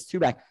downgraded the race 2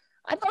 back.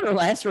 I thought her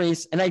last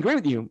race, and I agree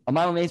with you, a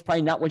mile and 8 is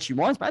probably not what she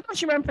wants, but I thought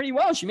she ran pretty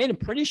well. She made a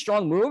pretty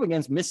strong move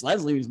against Miss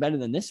Leslie, who's better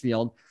than this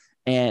field,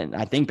 and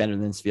I think better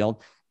than this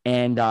field.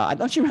 And I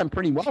thought she ran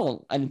pretty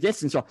well at a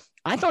distance. So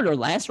I thought her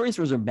last race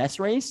was her best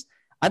race.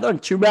 I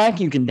thought 2 back,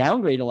 you can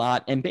downgrade a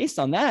lot. And based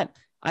on that,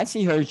 I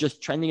see her as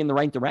just trending in the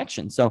right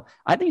direction. So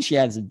I think she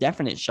has a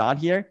definite shot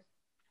here.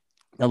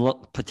 The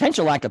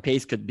potential lack of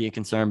pace could be a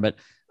concern, but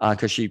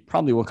because she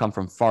probably will come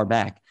from far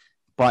back.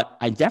 But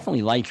I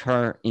definitely like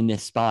her in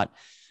this spot.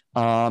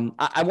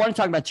 I want to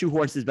talk about 2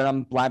 horses, but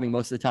I'm blabbing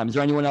most of the time. Is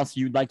there anyone else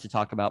you'd like to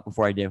talk about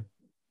before I do?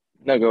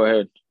 No, go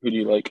ahead. Who do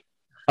you like?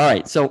 All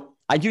right. So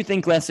I do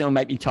think Glacial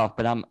might be tough,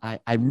 but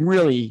I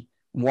really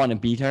want to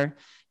beat her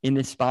in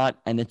this spot.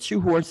 And the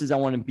 2 horses I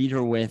want to beat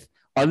her with,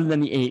 other than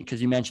the 8,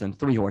 because you mentioned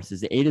 3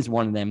 horses. The 8 is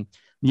one of them.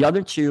 The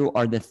other 2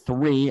 are the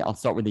 3. I'll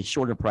start with a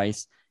shorter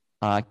price.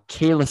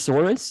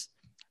 Kaylasaurus,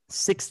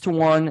 6 to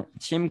 1.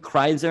 Tim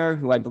Kreiser,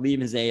 who I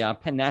believe is a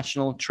Penn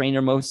National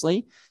trainer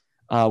mostly,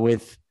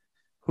 with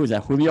who is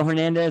that? Julio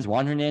Hernandez,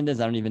 Juan Hernandez.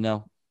 I don't even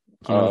know.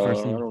 Do you know the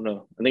first name? I don't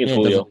know. I think it's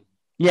Julio.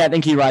 Yeah, I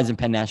think he rides in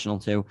Penn National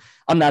too.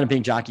 I'm not a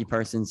big jockey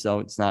person, so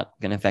it's not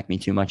going to affect me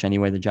too much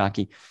anyway, the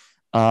jockey.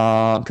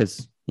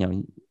 Because,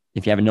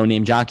 if you have a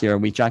no-name jockey or a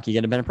weak jockey, you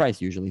get a better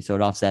price usually, so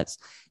it offsets.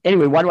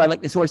 Anyway, why do I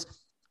like this horse?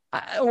 The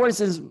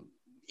horse is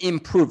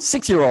improved,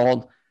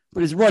 6-year-old,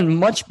 but has run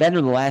much better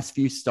the last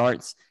few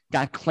starts.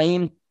 Got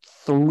claimed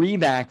 3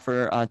 back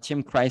for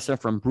Tim Kreiser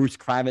from Bruce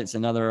Kravitz,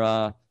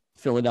 another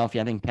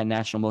Philadelphia, I think Penn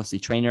National mostly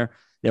trainer.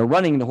 They're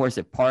running the horse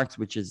at Parks,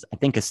 which is, I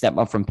think, a step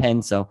up from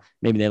Penn, so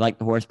maybe they like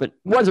the horse, but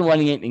wasn't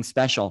running anything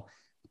special.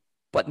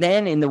 But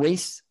then in the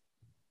race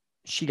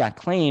she got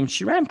claimed,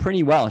 she ran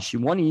pretty well. She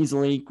won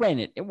easily.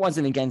 Granted, it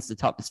wasn't against the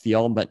toughest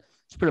field, but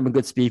she put up a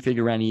good speed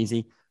figure, ran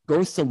easy.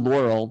 Goes to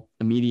Laurel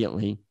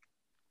immediately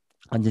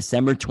on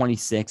December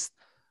 26th.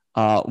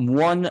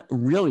 Won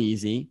real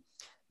easy.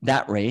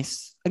 that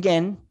race.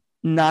 Again,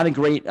 not a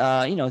great,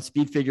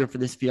 speed figure for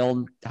this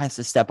field. Has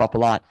to step up a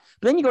lot.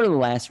 But then you go to the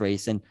last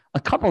race, and a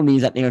couple of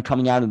these I think are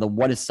coming out of the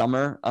What is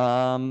Summer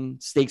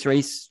stakes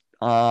race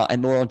at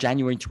Laurel,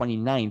 January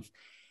 29th.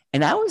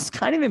 And I was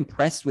kind of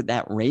impressed with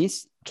that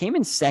race. Came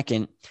in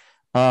second.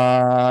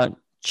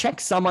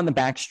 Checked some on the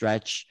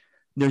backstretch.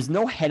 There's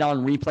no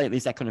head-on replay, at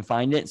least I couldn't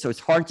find it. So it's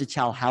hard to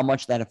tell how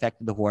much that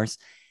affected the horse.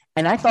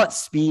 And I thought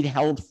speed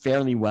held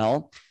fairly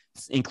well,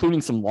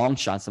 including some long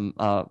shots, some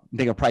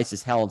bigger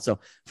prices held. So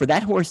for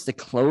that horse to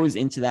close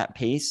into that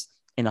pace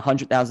in a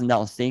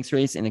 $100,000 stakes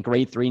race in a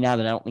grade 3 now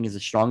that I don't think is the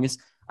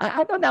strongest,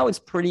 I thought that was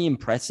pretty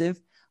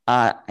impressive.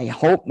 I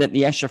hope that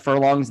the extra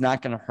furlong is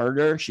not going to hurt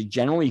her. She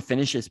generally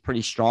finishes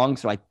pretty strong,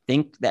 so I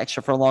think the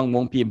extra furlong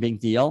won't be a big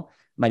deal.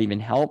 Might even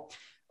help.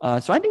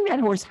 So I think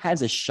that horse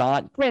has a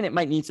shot. Granted, it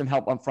might need some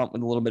help up front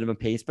with a little bit of a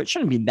pace, but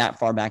shouldn't be that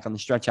far back on the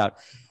stretch out.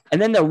 And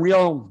then the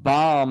real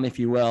bomb, if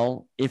you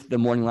will, if the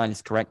morning line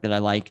is correct that I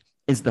like,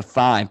 is the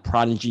 5,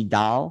 Prodigy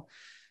Doll.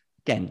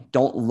 Again,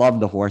 don't love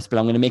the horse, but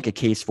I'm going to make a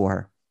case for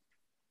her.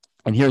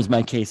 And here's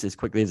my case as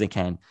quickly as I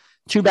can.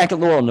 2 back at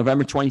Laurel,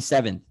 November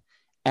 27th,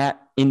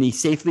 in the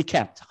safely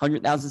kept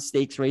 100,000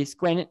 stakes race,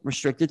 granted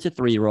restricted to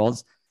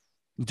 3-year-olds.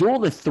 Duel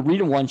the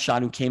 3-1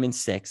 shot who came in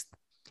 6th.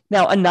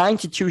 Now, a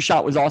 9-2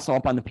 shot was also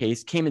up on the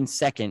pace, came in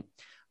 2nd,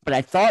 but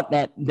I thought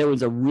that there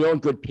was a real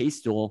good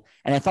pace duel,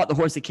 and I thought the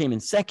horse that came in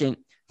 2nd,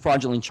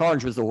 Fraudulent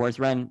Charge, was the horse,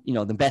 ran,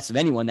 the best of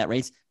anyone that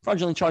race.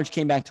 Fraudulent Charge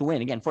came back to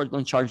win. Again,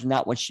 Fraudulent Charge,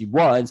 not what she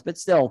was, but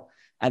still,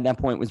 at that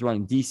point, was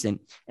running decent.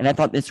 And I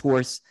thought this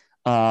horse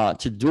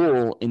to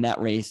duel in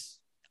that race,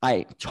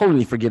 I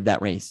totally forgive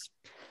that race.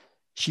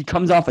 She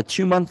comes off a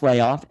 2-month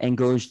layoff and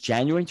goes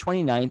January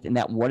 29th in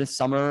that What is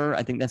Summer,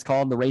 I think that's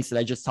called, the race that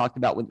I just talked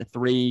about with the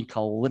 3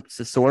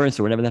 Calypsosaurus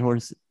or whatever that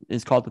horse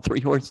is called, the 3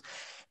 horse.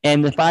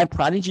 And the 5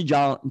 Prodigy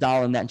Doll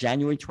in that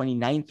January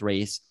 29th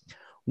race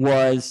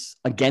was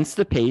against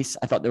the pace.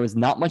 I thought there was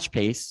not much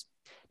pace.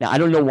 Now, I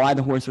don't know why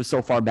the horse was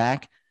so far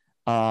back.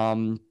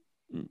 I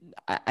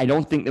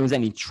don't think there was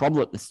any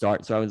trouble at the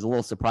start, so I was a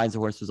little surprised the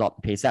horse was off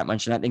the pace that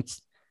much. And I think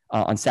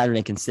on Saturday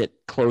it can sit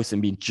close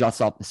and be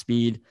just off the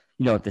speed.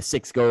 If the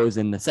 6 goes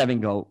and the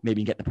 7 go,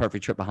 maybe get the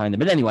perfect trip behind them.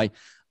 But anyway,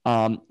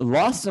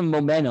 lost some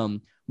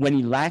momentum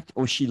when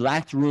she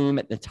lacked room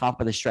at the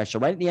top of the stretch. So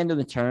right at the end of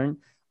the turn,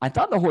 I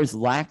thought the horse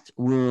lacked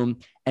room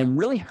and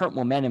really hurt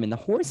momentum. And the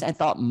horse I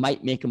thought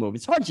might make a move.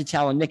 It's hard to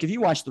tell. And Nick, if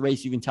you watch the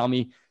race, you can tell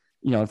me,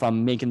 if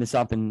I'm making this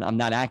up and I'm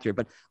not accurate.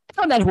 But I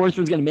thought that horse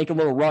was going to make a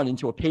little run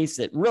into a pace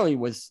that really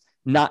was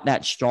not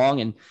that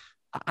strong. And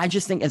I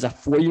just think as a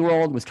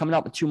 4-year-old was coming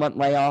out with 2-month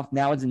layoff.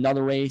 Now it's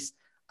another race.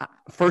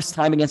 First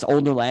time against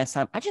older last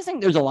time. I just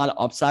think there's a lot of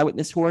upside with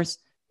this horse.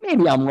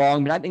 Maybe I'm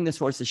wrong, but I think this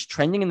horse is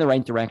trending in the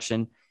right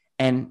direction.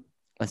 And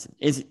listen,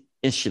 is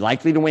she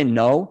likely to win?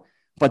 No.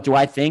 But do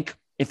I think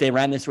if they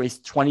ran this race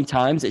 20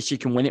 times that she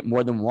can win it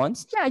more than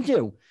once? Yeah, I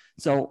do.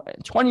 So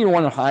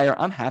 20-1 or higher,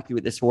 I'm happy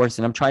with this horse,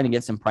 and I'm trying to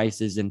get some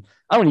prices. And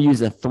I want to use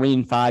a 3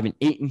 and 5 and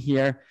 8 in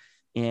here.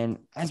 And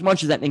as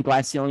much as I think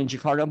Glass Ceiling and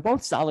Jakarta,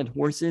 both solid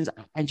horses,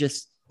 I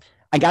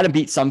got to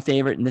beat some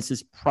favorite, and this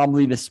is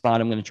probably the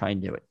spot I'm going to try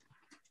and do it.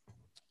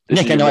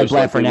 Nick, I know I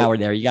blabbed for an hour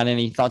there. You got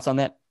any thoughts on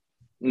that?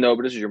 No,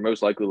 but this is your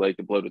most likely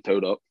to blow the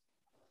tote up.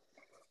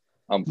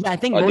 I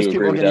think most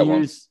people are going to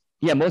use.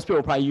 Yeah, most people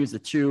will probably use the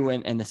 2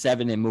 and the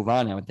 7 and move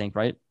on, I would think,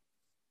 right?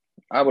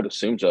 I would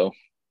assume so.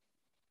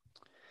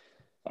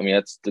 I mean,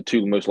 that's the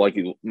 2 most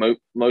likely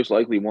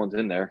ones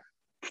in there.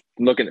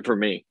 Looking at for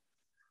me.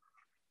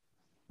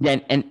 Yeah,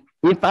 and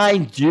if I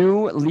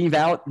do leave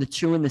out the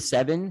 2 and the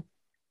 7,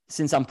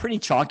 since I'm pretty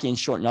chalky and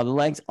short in other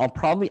legs, I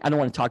don't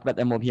want to talk about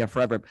them. We'll be here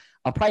forever.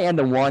 I'll probably add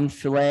the 1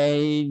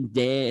 Filet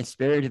de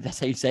Spirit, if that's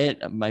how you say it.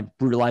 I might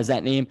brutalize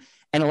that name.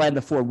 And I'll add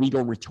the 4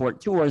 Regal Retort.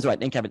 2 horses I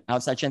think have an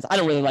outside chance. I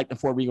don't really like the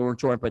 4 Regal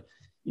Retort, but,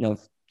 the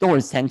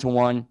horse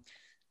 10-1.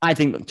 I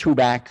think the 2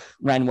 back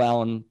ran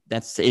well, and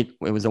that's it.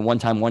 It was a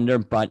one-time wonder.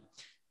 But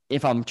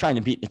if I'm trying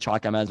to beat the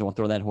chalk, I might as well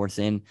throw that horse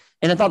in.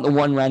 And I thought the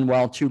 1 ran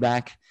well, 2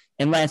 back.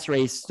 And last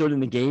race stood in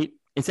the gate.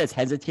 It says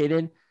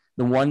hesitated.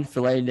 The 1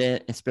 Filet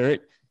de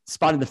Spirit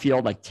spotted the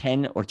field like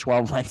 10 or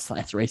 12 lengths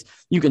last race.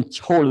 You can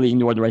totally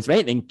ignore the race. If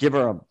anything, give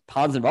her a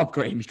positive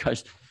upgrade,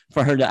 because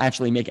for her to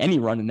actually make any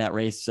run in that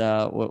race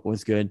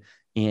was good.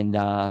 And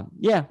I'm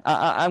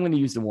going to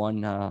use the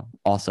 1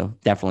 also,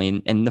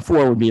 definitely. And the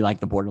 4 would be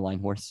like the borderline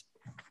horse.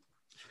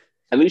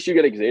 At least you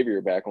get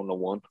Xavier back on the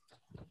 1.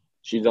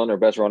 She's done her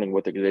best running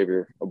with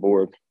Xavier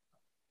aboard.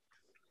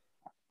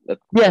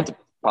 That's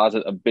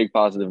a big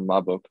positive in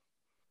my book.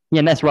 Yeah,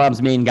 and that's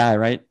Rob's main guy,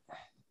 right?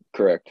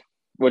 Correct.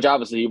 Which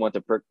obviously he went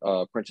to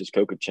Princess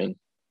Kokachin.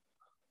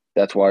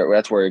 That's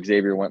where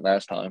Xavier went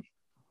last time.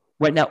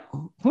 Right now,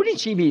 who did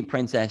she beat,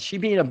 Princess? She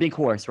beat a big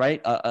horse,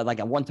 right? Like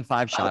a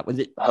 1-5 shot. Was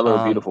it?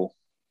 Hello, Beautiful.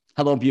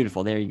 Hello,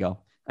 Beautiful. There you go.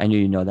 I knew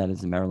you know that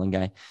as a Maryland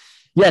guy.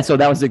 Yeah, so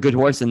that was a good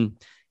horse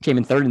and came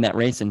in 3rd in that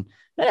race, and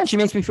that actually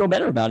makes me feel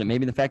better about it.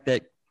 Maybe the fact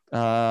that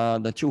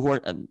the two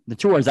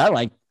horses I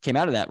like came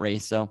out of that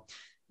race. So,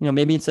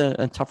 maybe it's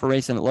a tougher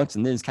race than it looks,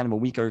 and this is kind of a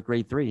weaker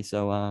grade 3.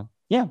 So,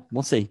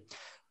 we'll see.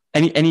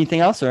 Anything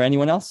else or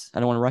anyone else? I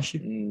don't want to rush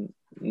you.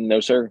 No,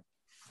 sir.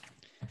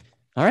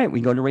 All right,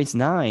 we go to race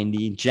 9,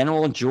 the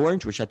General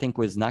George, which I think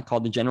was not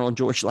called the General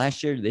George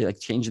last year. They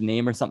changed the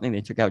name or something.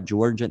 They took out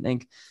George, I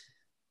think.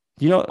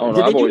 You know, oh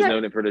no, I've always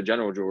known it for the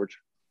General George.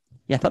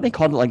 Yeah, I thought they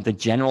called it like the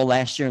General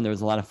last year, and there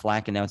was a lot of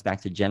flack, and now it's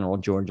back to General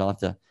George. I'll have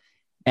to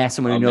ask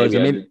someone who knows.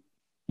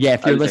 Yeah,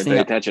 if you're listening,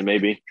 attention,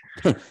 maybe.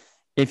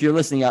 If you're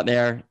listening out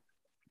there,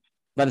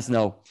 let us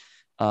know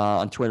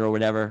on Twitter or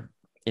whatever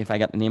if I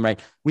got the name right.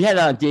 We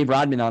had Dave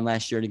Rodman on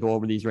last year to go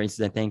over these races,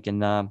 I think,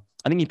 and I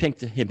think he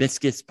picked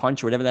Hibiscus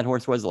Punch or whatever that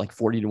horse was, like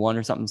 40-1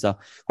 or something. So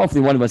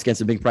hopefully one of us gets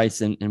a big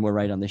price and we're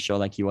right on this show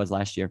like he was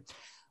last year.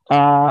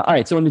 All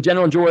right, so in the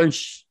General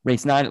George,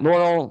 race 9 at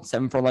Laurel,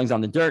 7 furlongs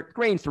on the dirt,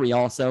 grade 3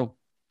 also.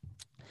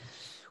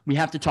 We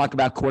have to talk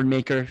about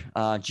Cordmaker.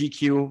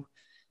 GQ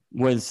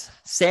was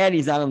sad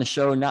he's not on the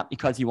show, not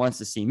because he wants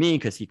to see me,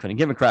 because he couldn't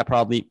give a crap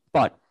probably,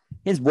 but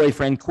his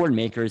boyfriend,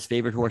 Cordmaker, his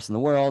favorite horse in the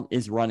world,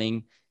 is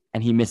running,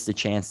 and he missed a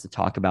chance to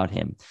talk about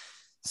him.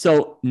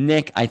 So,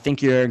 Nick, I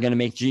think you're going to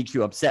make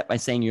GQ upset by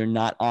saying you're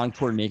not on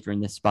Cordmaker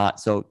in this spot.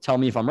 So tell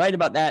me if I'm right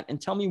about that, and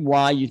tell me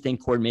why you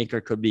think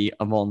Cordmaker could be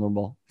a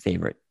vulnerable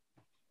favorite.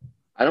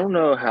 I don't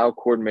know how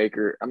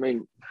Cordmaker – I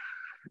mean,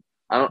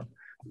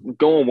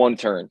 going one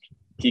turn.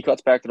 He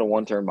cuts back to the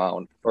one-turn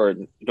mile, or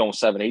going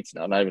 7/8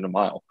 now, not even a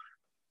mile.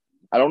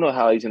 I don't know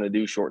how he's going to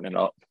do shortening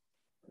up.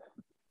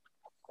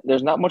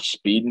 There's not much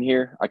speed in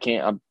here.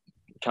 I'm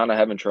kind of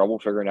having trouble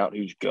figuring out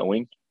who's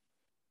going.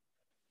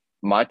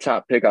 My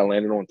top pick, I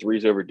landed on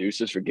 3s over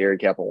Deuces for Gary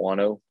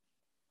Capuano.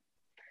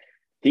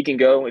 He can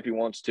go if he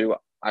wants to.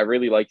 I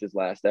really liked his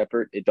last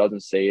effort. It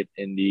doesn't say it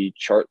in the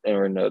chart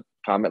or in the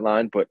comment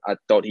line, but I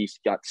thought he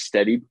got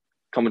steadied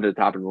coming to the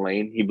top of the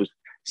lane. He was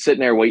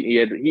sitting there waiting.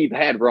 He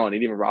had run.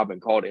 Even Robin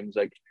called him. It was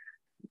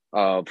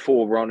like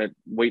full run at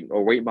wait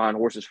behind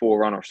horses full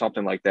run or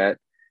something like that.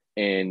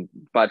 And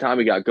by the time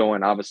he got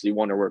going, obviously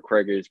Wonder Where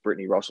Craig is,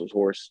 Brittany Russell's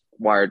horse,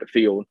 wired the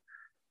field.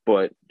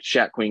 But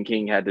Shaq Queen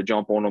King had to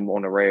jump on him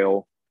on the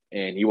rail,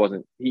 and he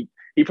wasn't. He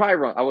probably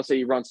run. I would say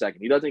he runs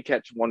second. He doesn't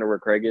catch Wonder Where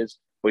Craig is,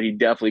 but he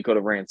definitely could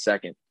have ran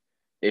second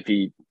if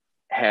he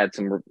had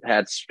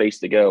space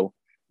to go.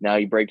 Now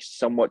he breaks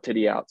somewhat to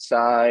the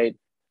outside.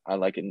 I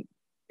like him.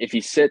 If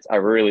he sits, I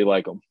really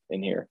like him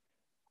in here.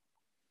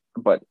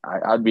 But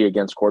I'd be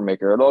against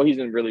Cordmaker. Although he's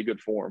in really good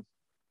form,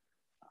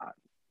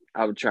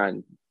 I would try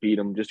and beat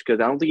him just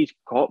because I don't think he's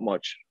caught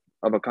much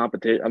of a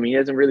competition. I mean, he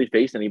hasn't really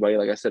faced anybody,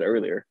 like I said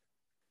earlier.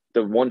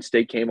 The one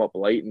stake came up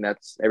late, and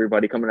that's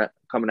everybody coming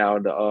out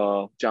of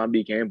the John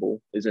B. Campbell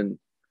is in.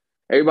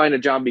 Everybody in the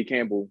John B.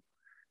 Campbell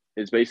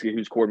is basically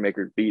who's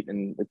Cordmaker beat,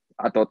 and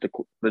I thought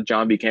the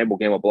John B. Campbell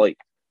came up late.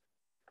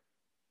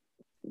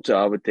 So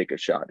I would take a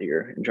shot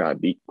here and try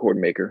and beat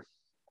Cordmaker.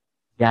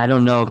 Yeah, I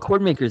don't know.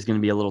 Cordmaker is going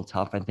to be a little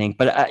tough, I think.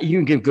 But you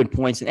can give good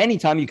points. And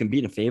anytime you can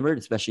beat a favorite,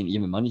 especially an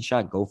even money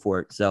shot, go for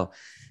it. So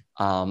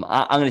I'm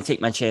going to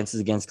take my chances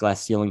against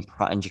Glass Ceiling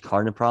and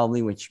Jakarta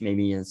probably, which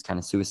maybe is kind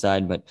of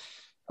suicide. But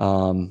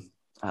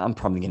I'm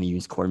probably going to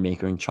use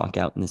Cordmaker and chalk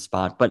out in this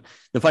spot. But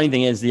the funny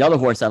thing is, the other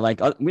horse I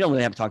like, we don't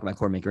really have to talk about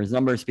Cordmaker. His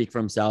numbers speak for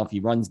himself. He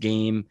runs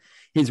game.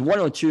 His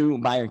 102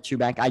 Beyer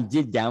 2-back, I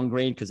did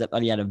downgrade because I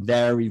thought he had a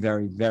very,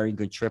 very, very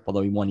good trip,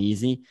 although he won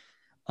easy.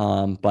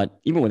 But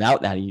even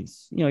without that,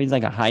 he's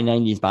like a high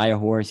 90s Beyer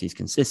horse. He's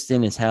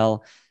consistent as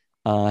hell.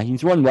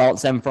 He's run well at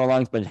 7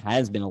 furlongs, but it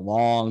has been a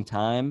long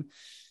time.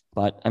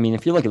 But I mean,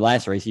 if you look at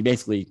last race, he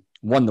basically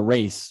won the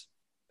race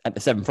at the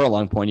 7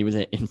 furlong point. He was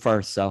in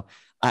first. So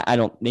I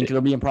don't think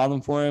it'll be a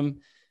problem for him.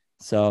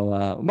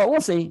 So, but we'll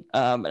see.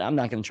 But I'm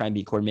not going to try and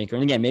beat Cordmaker.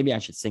 And again, maybe I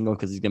should single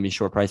because he's going to be a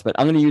short price, but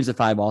I'm going to use the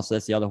 5 also.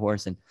 That's the other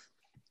horse. And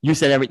you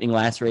said everything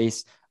last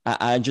race.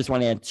 I just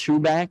want to add 2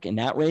 back in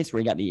that race where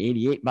he got the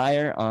 88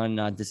 Beyer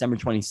on December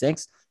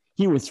 26th.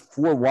 He was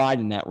 4 wide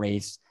in that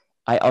race.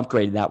 I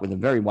upgraded that with a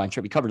very wide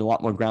trip. He covered a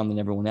lot more ground than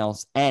everyone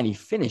else, and he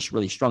finished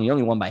really strong. He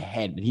only won by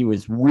head, but he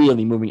was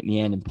really moving at the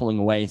end and pulling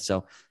away.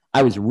 So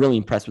I was really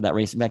impressed with that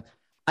race. In fact,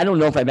 I don't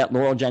know if I bet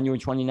Laurel January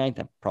 29th.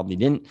 I probably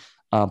didn't.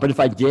 But if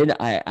I did,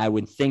 I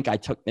would think I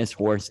took this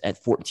horse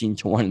at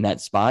 14-1 in that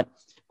spot.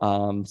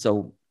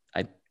 So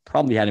I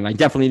probably had him. I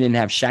definitely didn't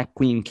have Shaq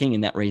Queen King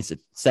in that race at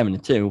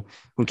 7-2,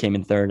 who came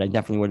in third. I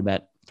definitely would have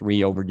bet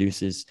 3 over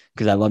Deuces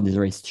because I loved his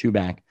race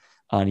 2-back.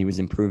 And he was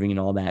improving and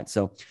all that.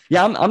 So,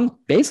 yeah, I'm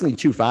basically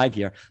 2-5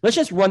 here. Let's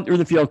just run through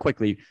the field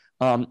quickly.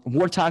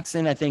 War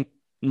Toxin, I think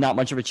not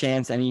much of a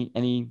chance.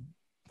 Anything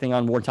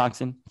on War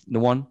Toxin, the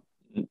one?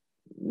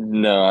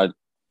 No,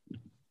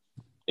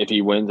 if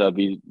he wins, I'd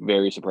be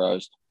very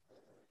surprised.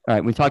 All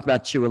right, we talked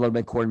about Chew a little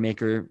bit.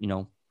 Cordmaker,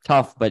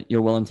 tough, but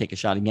you're willing to take a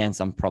shot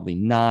against. I'm probably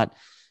not,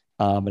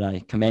 but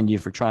I commend you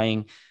for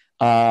trying.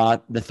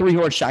 The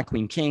 3-horse Shaq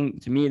Queen King,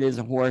 to me, it is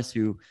a horse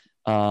who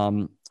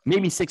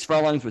maybe 6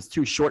 furlongs was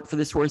too short for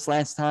this horse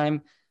last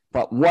time,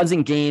 but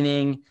wasn't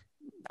gaining.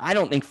 I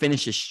don't think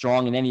finishes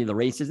strong in any of the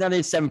races. Now,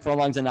 there's 7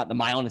 furlongs and not the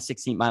mile and a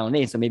 16th mile and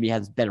 8, so maybe he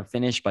has better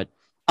finish, but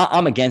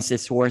I'm against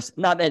this horse.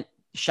 Not that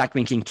Shaq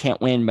Queen King can't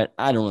win, but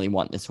I don't really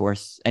want this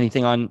horse.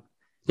 Anything on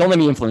 – don't let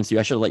me influence you.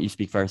 I should have let you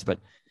speak first, but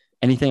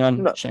Anything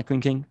on No, Shaq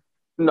Queen King?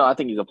 no, I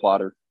think he's a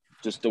plotter.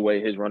 Just the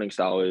way his running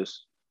style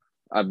is.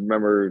 I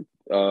remember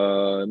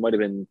it might have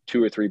been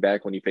 2 or 3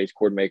 back when he faced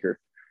Cordmaker.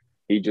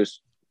 He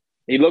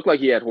looked like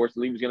he had horse.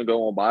 He was going to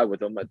go on by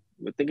with him. I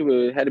think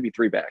it had to be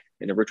 3 back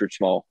in a Richard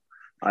Small.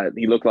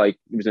 He looked like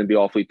he was going to be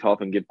awfully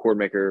tough and give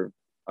Cordmaker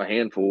a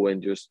handful,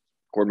 and just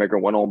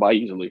Cordmaker went on by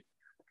easily.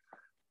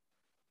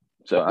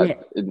 So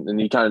and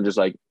he kind of just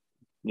like,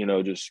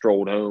 just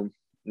strolled home,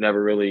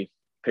 never really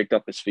picked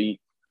up his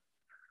feet.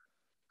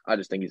 I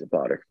just think he's a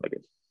plotter.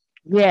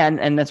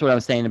 And that's what I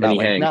was saying about he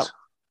hangs.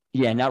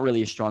 not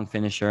really a strong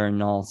finisher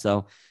and all.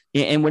 So,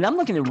 and when I'm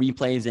looking at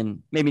replays,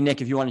 and maybe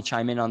Nick, if you want to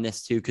chime in on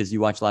this too, because you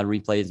watch a lot of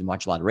replays and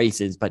watch a lot of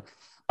races, but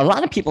a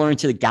lot of people are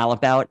into the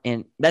gallop out,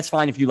 and that's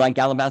fine. If you like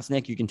gallop outs,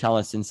 Nick, you can tell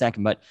us in a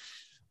second, but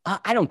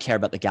I don't care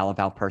about the gallop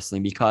out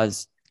personally,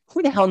 because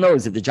who the hell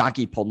knows if the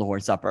jockey pulled the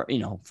horse up or,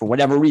 for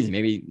whatever reason,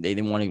 maybe they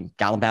didn't want to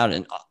gallop out.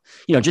 And,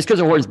 just because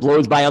a horse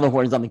blows by other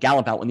horses on the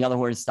gallop out when the other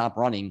horse stop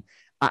running,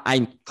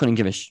 I couldn't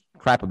give a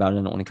crap about it.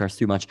 I don't want to curse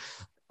too much.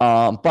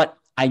 But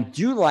I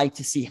do like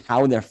to see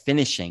how they're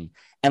finishing,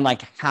 and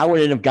like, how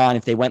would it have gone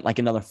if they went like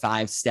another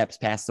 5 steps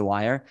past the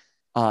wire?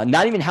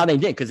 Not even how they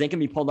did, because they can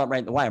be pulled up right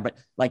at the wire, but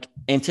like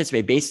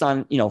anticipate based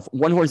on,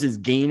 one horse is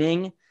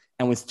gaining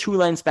and was 2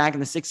 lengths back in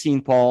the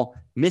 16th pole,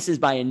 misses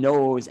by a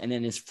nose, and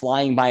then is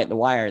flying by at the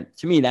wire.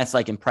 To me, that's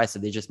like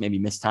impressive. They just maybe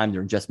mistimed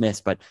or just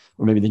missed, or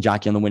maybe the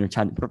jockey on the winner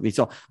timed it perfectly.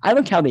 So I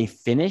look how they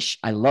finish.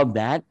 I love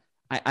that.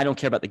 I don't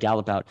care about the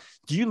gallop out.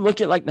 Do you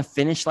look at like the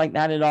finish like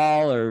that at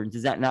all, or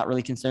does that not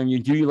really concern you?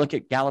 Do you look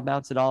at gallop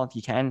outs at all if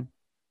you can?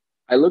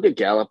 I look at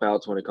gallop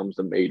outs when it comes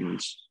to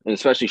maidens, and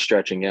especially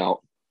stretching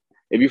out.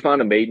 If you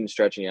find a maiden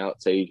stretching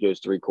out, say he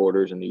goes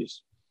 3/4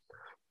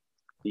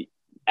 and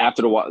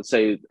after the,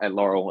 say at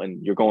Laurel,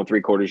 and you're going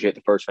 3/4, you hit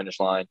the first finish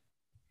line,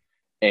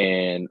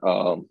 and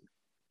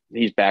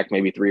he's back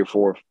maybe 3 or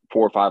 4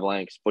 or 5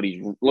 lengths, but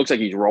he looks like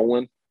he's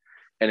rolling,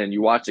 and then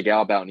you watch the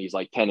gallop out and he's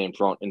like 10 in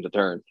front in the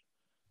turn.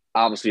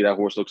 Obviously, that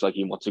horse looks like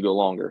he wants to go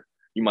longer.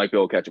 You might be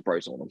able to catch a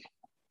price on him.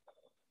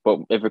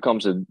 But if it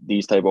comes to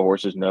these type of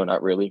horses, no,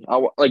 not really.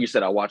 Like you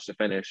said, I watch the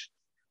finish,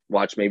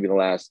 watch maybe the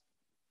last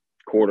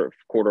quarter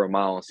of a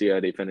mile and see how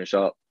they finish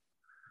up.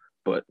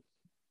 But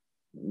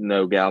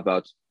no, gallop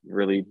outs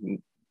really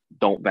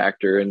don't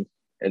factor in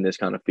this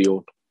kind of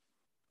field.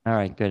 All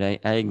right, good.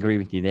 I agree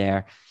with you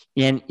there.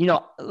 And,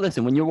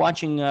 listen, when you're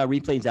watching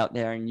replays out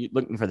there and you're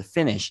looking for the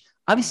finish,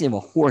 obviously if a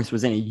horse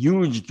was in a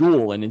huge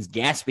duel and is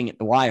gasping at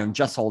the wire and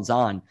just holds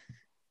on,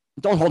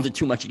 don't hold it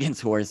too much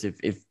against the horse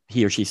if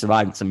he or she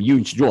survived some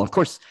huge duel. Of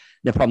course,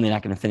 they're probably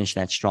not going to finish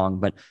that strong,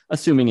 but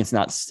assuming it's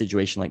not a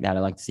situation like that,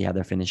 I like to see how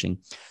they're finishing.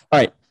 All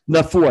right,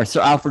 the 4,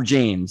 Sir Alfred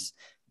James.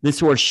 This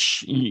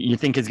horse, you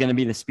think is going to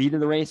be the speed of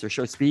the race or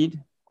show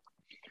speed?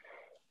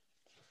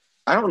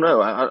 I don't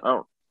know.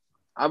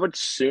 I would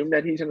assume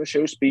that he's going to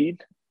show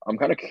speed. I'm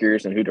kind of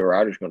curious on who the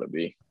rider's going to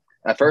be.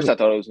 At first, I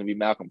thought it was going to be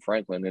Malcolm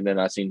Franklin, and then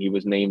I seen he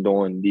was named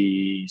on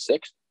the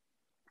 6th.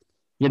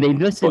 Yeah, they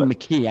listed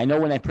McKee. I know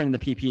when I printed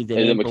the PPs, they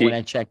didn't, but when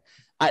I checked.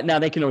 Now,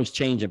 they can always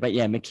change it, but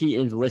yeah,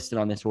 McKee is listed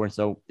on this horse.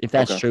 So if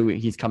that's true,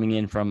 he's coming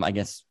in from, I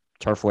guess,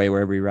 Turfway,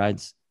 wherever he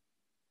rides.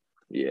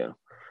 Yeah.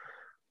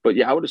 But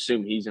yeah, I would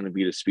assume he's going to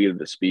be the speed of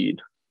the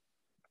speed.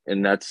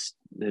 And that's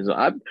his.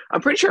 I'm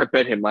pretty sure I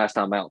bet him last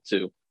time out,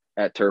 too,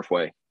 at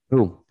Turfway.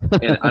 Ooh.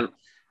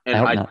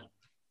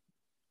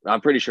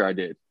 I'm pretty sure I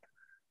did.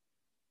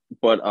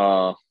 But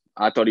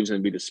I thought he was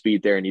going to be the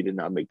speed there, and he did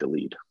not make the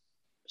lead.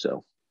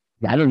 So.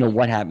 Yeah, I don't know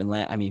what happened.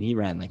 He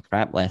ran like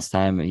crap last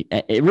time.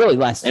 It really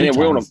lasted. And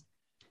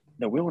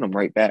they're wheeling him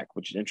right back,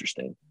 which is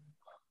interesting.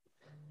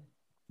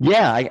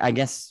 Yeah, I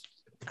guess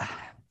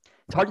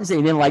it's hard to say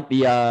he didn't like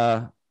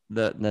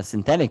the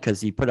synthetic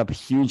because he put up a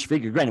huge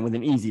figure. Granted, with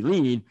an easy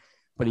lead,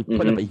 but he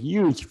put up a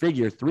huge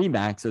figure 3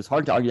 back. So it's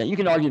hard to argue that. You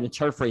can argue the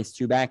turf race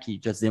 2 back. He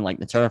just didn't like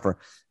the turf, or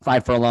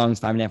 5 furlongs,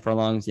 5.5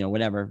 furlongs,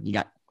 whatever.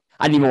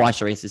 I didn't even watch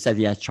the race. It says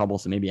he has trouble,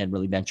 so maybe he had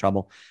really bad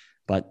trouble.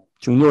 But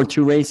to lure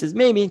 2 races,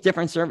 maybe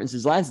different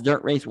surfaces. Last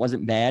dirt race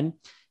wasn't bad.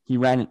 He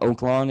ran at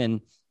Oaklawn, and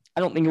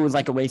I don't think it was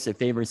like a race that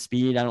favors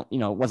speed. It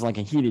wasn't like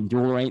a heated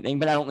duel or anything,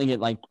 but I don't think it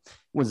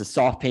was a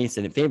soft pace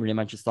that it favored him.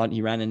 I just thought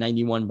he ran a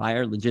 91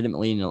 buyer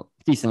legitimately in a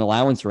decent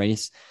allowance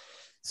race.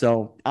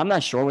 So I'm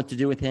not sure what to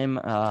do with him.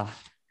 I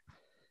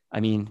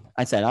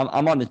said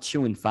I'm on the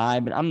 2 and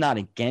 5, but I'm not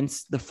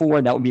against the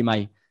 4. That would be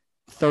my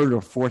 3rd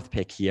or 4th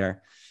pick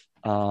here.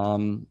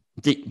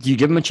 Do you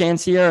give him a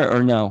chance here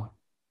or no?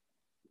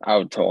 I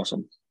would toss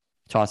him.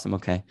 Toss him,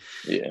 okay.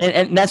 Yeah.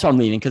 And that's what I'm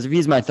leaning, because if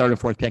he's my 3rd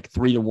or 4th pick,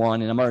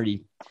 3-1, and I'm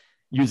already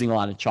using a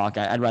lot of chalk,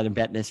 I'd rather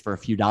bet this for a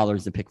few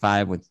dollars to pick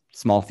 5 with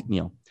small,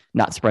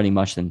 not spreading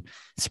much than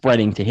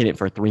spreading to hit it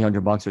for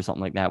 $300 or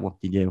something like that.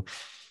 Whoop-de-doo.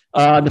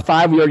 The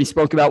 5 we already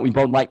spoke about. We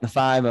both like the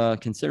 5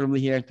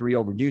 considerably here. 3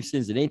 over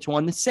deuces at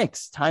 8-1. The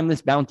 6,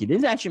 Timeless Bounty. This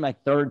is actually my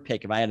 3rd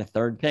pick if I had a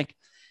 3rd pick.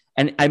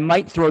 And I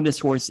might throw this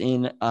horse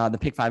in the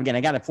pick 5. Again,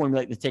 I got to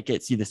formulate the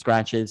ticket, see the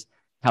scratches,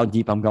 how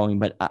deep I'm going.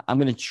 But I'm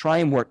going to try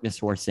and work this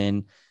horse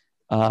in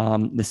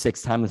the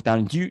 6, Timeless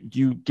Bounty. Do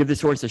you give this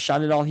horse a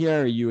shot at all here,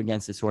 or are you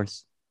against this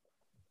horse?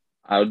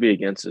 I would be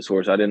against this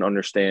horse. I didn't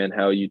understand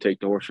how you take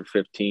the horse for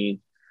 15,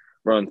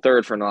 run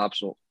third for an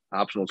optional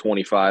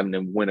 25, and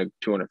then win a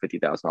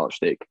 $250,000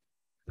 stake.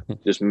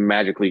 Just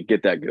magically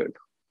get that good.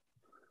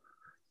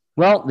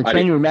 Well, the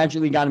trainer who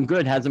magically got him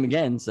good has him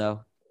again,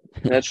 so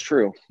that's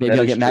true. Maybe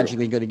he'll get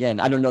magically good again.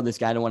 I don't know this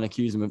guy. I don't want to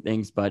accuse him of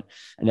things, but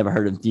I never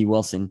heard of D.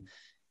 Wilson.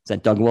 Is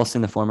that Doug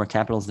Wilson, the former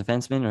Capitals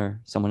defenseman,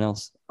 or someone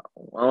else?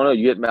 I don't know.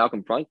 You get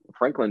Malcolm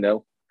Franklin,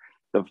 though,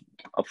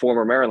 a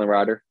former Maryland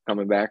rider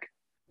coming back.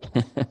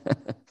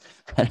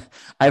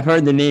 I've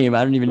heard the name.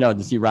 I don't even know.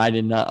 Does he ride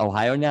in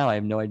Ohio now? I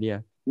have no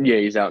idea. Yeah,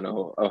 he's out in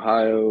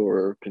Ohio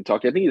or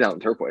Kentucky. I think he's out in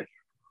Turfway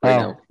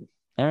now.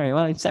 All right.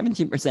 Well, he's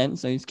 17%,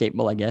 so he's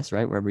capable, I guess,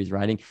 right? Wherever he's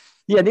riding.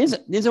 Yeah,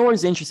 these are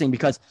always interesting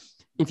because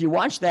if you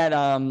watch that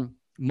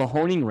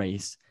Mahoning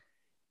race,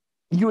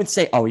 you would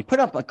say, oh, he put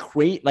up a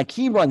crate. Like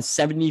he runs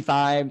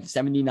 75,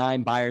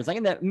 79 buyers, like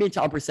in the mid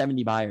to upper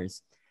 70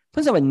 buyers.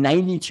 Puts up a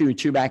 92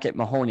 two-back at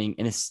Mahoning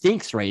in a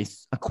stakes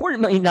race, a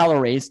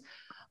 $250,000 race.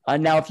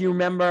 Now, if you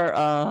remember,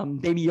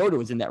 Baby Yoda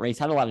was in that race,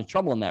 had a lot of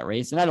trouble in that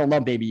race. And I don't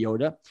love Baby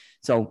Yoda,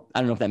 so I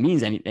don't know if that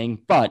means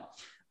anything. But,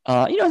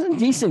 it's a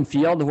decent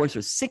field. The horse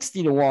was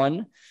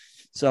 60-1.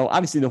 So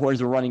obviously the horse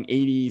were running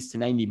 80s to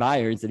 90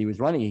 buyers that he was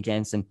running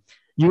against. And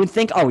you would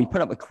think, oh, he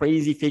put up a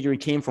crazy figure. He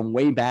came from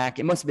way back.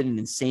 It must have been an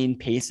insane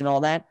pace and all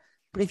that.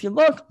 But if you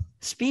look,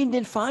 Speed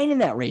did fine in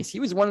that race. He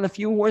was one of the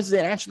few horses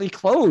that actually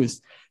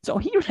closed. So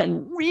he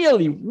ran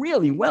really,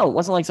 really well. It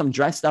wasn't like some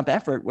dressed up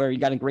effort where he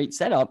got a great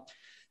setup.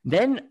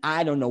 Then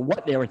I don't know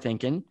what they were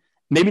thinking.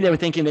 Maybe they were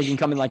thinking they can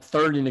come in like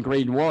third in a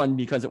grade one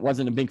because it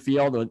wasn't a big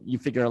field. Or you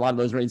figure a lot of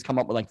those races come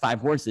up with like 5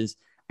 horses.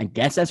 I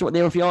guess that's what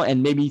they were feeling.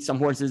 And maybe some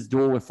horses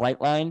duel with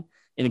Flightline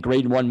in a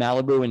grade one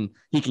Malibu and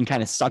he can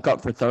kind of suck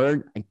up for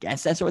third. I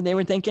guess that's what they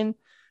were thinking.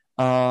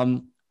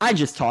 I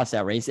just tossed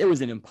that race. It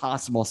was an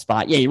impossible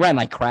spot. Yeah, he ran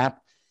like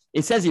crap.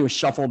 It says he was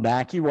shuffled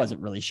back. He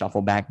wasn't really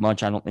shuffled back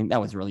much. I don't think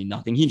that was really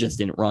nothing. He just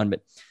didn't run.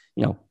 But,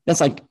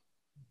 that's like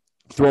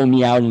throwing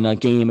me out in a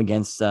game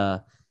against,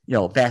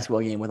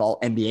 basketball game with all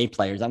NBA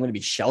players. I'm going to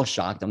be shell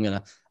shocked. I'm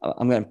going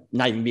to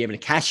not even be able to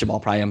catch the ball.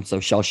 Probably I'm so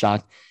shell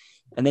shocked.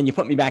 And then you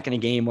put me back in a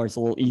game where it's a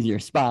little easier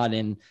spot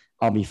and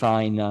I'll be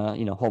fine.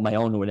 Hold my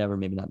own or whatever.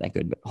 Maybe not that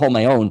good, but hold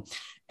my own.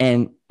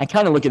 And I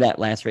kind of look at that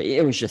last race.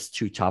 It was just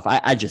too tough.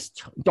 I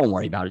just don't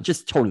worry about it.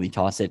 Just totally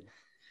toss it.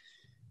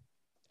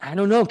 I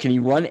don't know. Can he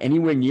run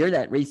anywhere near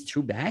that race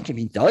 2 back? If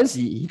he does,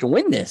 he can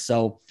win this.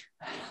 So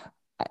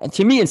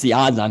to me, it's the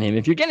odds on him.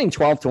 If you're getting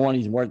 12-1,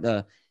 he's worth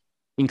the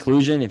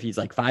inclusion. If he's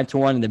like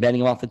 5-1 and they're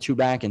betting him off the 2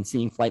 back and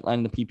seeing Flightline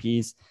in the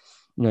PPs,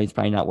 he's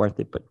probably not worth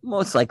it. But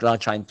most likely I'll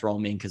try and throw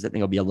him in because I think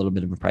it'll be a little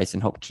bit of a price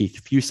and hope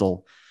Keith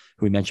Fusel,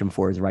 who we mentioned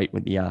before, is right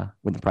with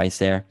the price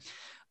there.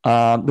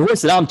 The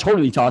horse that I'm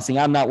totally tossing,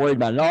 I'm not worried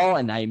about at all,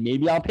 and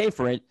maybe I'll pay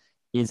for it,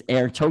 is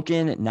Air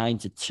Token at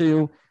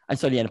 9-2. I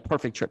saw he had a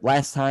perfect trip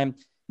last time.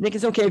 Nick,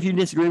 it's okay if you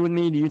disagree with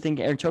me. Do you think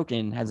Air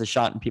Token has a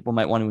shot and people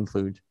might want to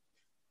include?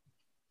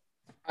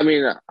 I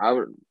mean, I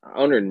would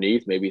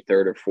underneath maybe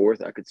third or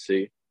fourth, I could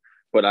see.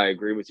 But I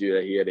agree with you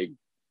that he had a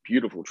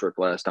beautiful trip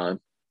last time.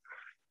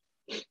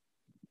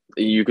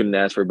 You couldn't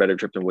ask for a better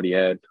trip than what he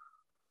had.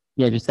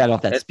 Yeah, just that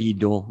off that speed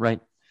duel,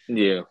 right?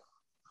 Yeah.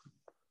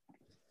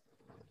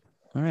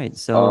 All right,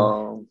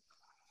 so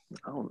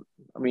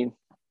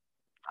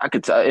I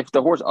could if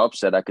the horse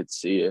upset, I could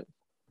see it.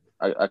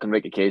 I can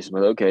make a case,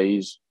 but okay,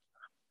 he's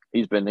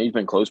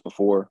been close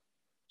before,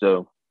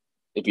 so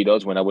if he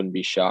does win, I wouldn't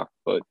be shocked.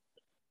 But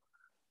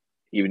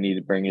he would need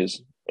to bring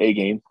his A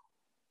game.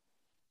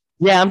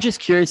 Yeah, I'm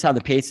just curious how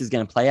the pace is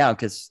going to play out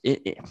because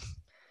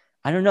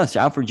I don't know. So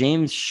Alfred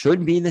James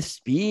should be the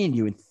speed,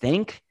 you would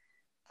think.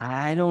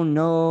 I don't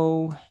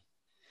know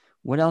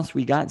what else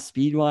we got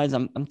speed-wise.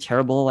 I'm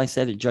terrible, I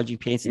said, at judging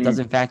pace. It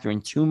doesn't factor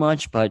in too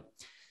much, but,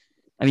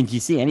 do you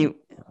see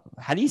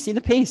how do you see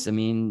the pace?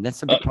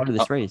 That's a big part of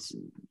this race.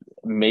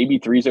 Maybe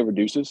 3s over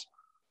deuces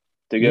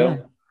to go. Yeah,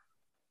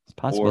 it's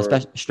possible,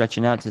 especially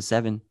stretching out to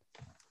 7.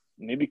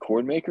 Maybe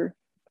Cord Maker,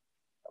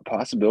 a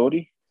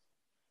possibility.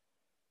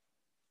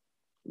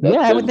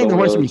 I would think the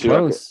horse would be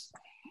close.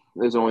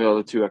 There's only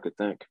other 2 I could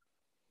think.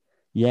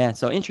 Yeah,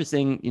 so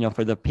interesting,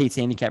 for the pace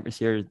handicappers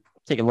here,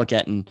 take a look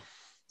at and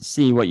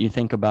see what you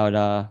think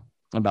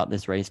about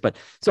this race. But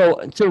so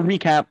to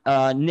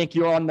recap, Nick,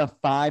 you're on the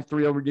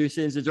 5-3 over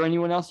deuces. Is there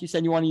anyone else you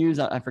said you want to use?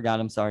 I forgot.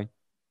 I'm sorry.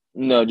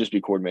 No, just be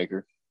Cord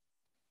Maker.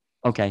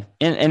 Okay.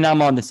 And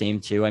I'm on the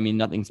same too.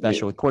 Nothing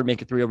special with Cord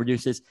Maker 3 over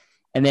deuces.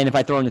 And then if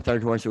I throw in the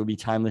third horse, it would be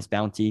Timeless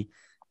Bounty.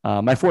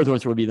 My fourth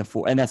horse would be the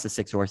 4, and that's the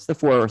 6th horse. The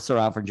 4, Sir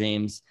Alfred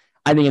James.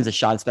 I think it's a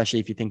shot, especially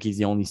if you think he's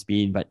the only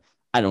speed, but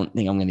I don't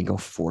think I'm going to go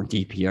 4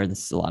 deep here.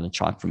 This is a lot of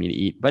chalk for me to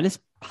eat, but it's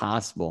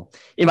possible.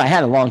 If I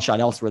had a long shot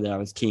elsewhere that I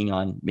was keying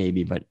on,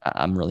 maybe, but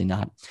I'm really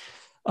not.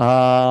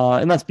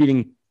 Unless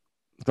beating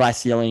Glass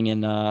Ceiling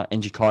and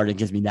Jakarta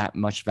gives me that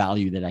much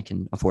value that I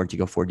can afford to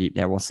go 4 deep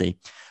there. We'll see.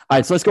 All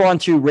right, so let's go on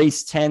to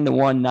race 10, the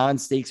one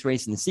non-stakes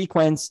race in the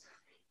sequence.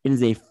 It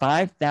is a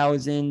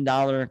 $5,000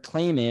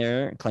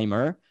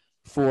 claimer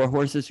for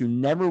horses who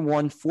never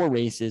won 4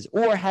 races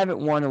or haven't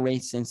won a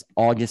race since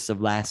August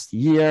of last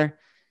year.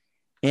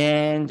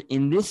 And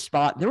in this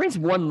spot, there is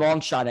one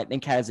long shot I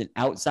think has an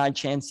outside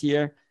chance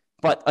here.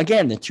 But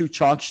again, the two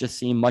chalks just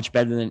seem much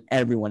better than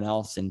everyone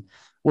else. And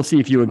we'll see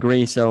if you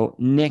agree. So,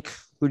 Nick,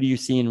 who do you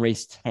see in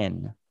race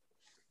 10?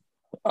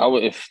 I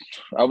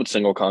would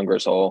single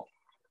Congress Hall.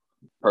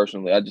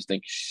 Personally, I just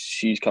think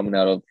she's coming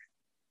out of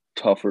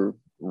tougher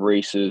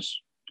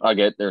races. I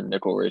get they're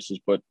nickel races,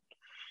 but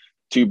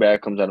two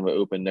back comes out of an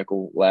open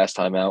nickel last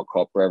time out,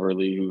 caught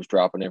Beverly, who was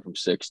dropping in from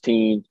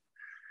 16.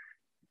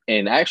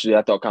 And actually,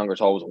 I thought Congress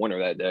Hall was a winner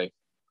that day.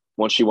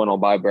 Once she went on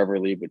by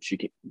Beverly, but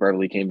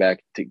Beverly came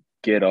back to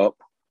get up.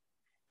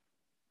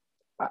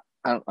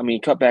 I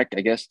mean, cut back,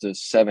 I guess, to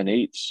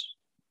 7/8.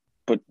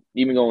 But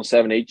even going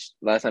 7/8,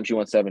 last time she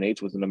won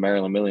 7/8 was in the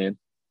Maryland Million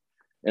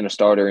in a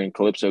starter, and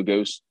Calypso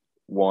Ghost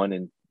won.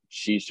 And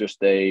she's just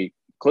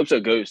Calypso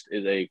Ghost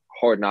is a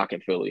hard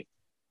knocking filly,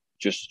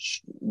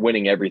 just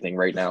winning everything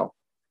right now.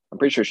 I'm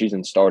pretty sure she's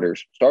in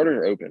starters. Starters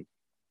are open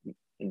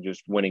and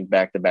just winning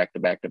back to back to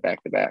back to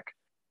back to back.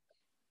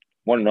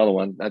 Won another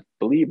one, I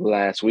believe,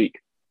 last week.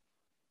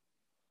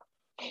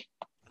 I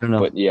don't know.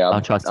 But yeah,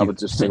 I would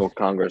just single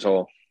Congress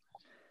Hall.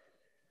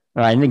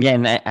 All right. And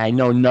again, I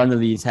know none of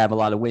these have a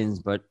lot of wins,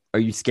 but are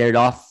you scared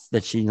off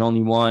that she's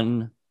only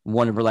won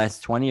one of her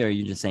last 20? Or are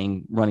you just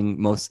saying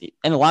running most,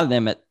 and a lot of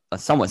them at a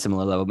somewhat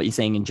similar level, but you're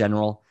saying in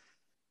general,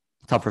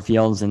 tougher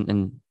fields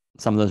and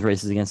some of those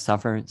races against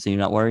tougher, so you're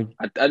not worried?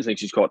 I just think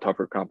she's caught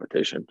tougher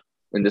competition.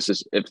 And this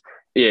is,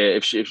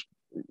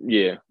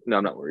 no,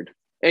 I'm not worried.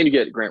 And you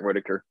get Grant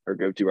Whitaker, her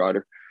go-to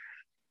rider,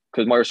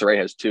 because Marissa Ray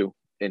has two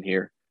in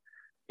here.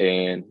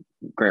 And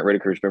Grant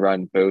Whitaker's been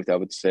riding both. I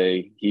would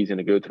say he's going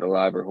to go to the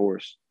liver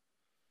horse,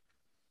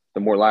 the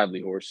more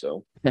lively horse.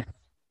 So,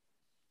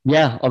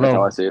 yeah, although that's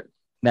how I see it.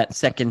 That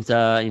second,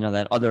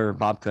 that other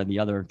Bobka, the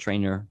other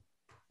trainer,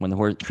 when the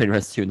horse trainer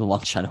has two, the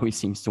long shot always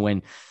seems to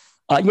win.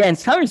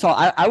 And Congress Hall,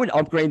 I would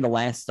upgrade the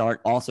last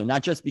start also,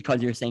 not just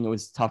because you're saying it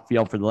was a tough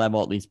field for the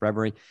level, at least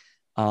Brevery.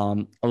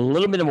 A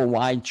little bit of a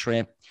wide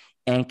trip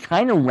and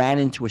kind of ran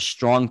into a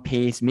strong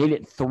pace, made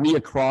it 3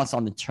 across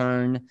on the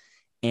turn.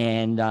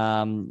 And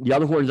the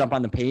other horse up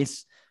on the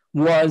pace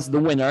was the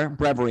winner,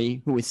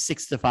 Brevery, who was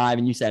 6-5,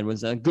 and you said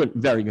was a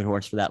very good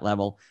horse for that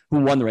level, who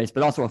won the race,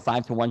 but also a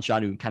 5-1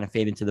 shot who kind of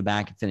faded to the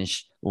back and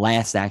finished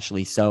last,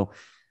 actually. So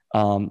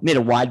made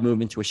a wide move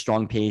into a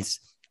strong pace.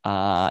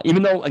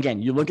 Even though,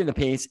 again, you look at the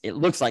pace, it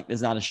looks like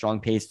there's not a strong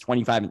pace,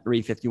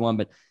 25-3, 51.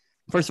 But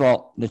first of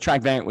all, the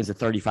track variant was a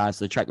 35,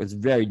 so the track was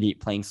very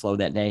deep, playing slow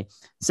that day.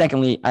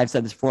 Secondly, I've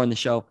said this before in the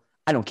show,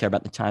 I don't care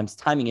about the times.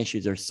 Timing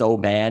issues are so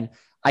bad.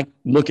 I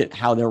look at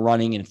how they're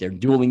running and if they're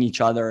dueling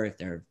each other, if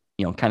they're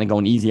kind of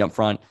going easy up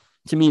front.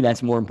 To me,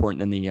 that's more important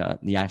than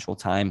the actual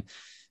time.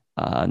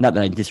 Not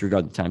that I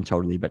disregard the time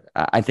totally, but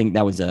I think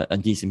that was a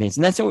decent pace.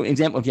 And that's an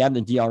example if you have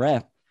the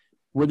DRF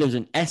where there's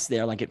an S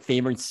there, like it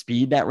favored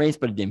speed that race,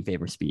 but it didn't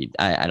favor speed.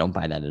 I don't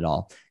buy that at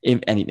all.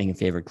 If anything, it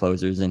favored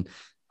closers. And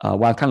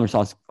while Congress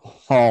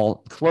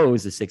Hall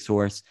closed the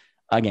 6-horse,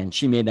 again,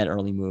 she made that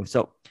early move.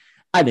 So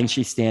I think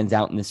she stands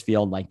out in this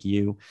field like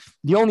you.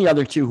 The only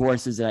other 2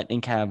 horses that I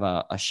think have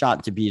a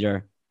shot to beat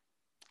her,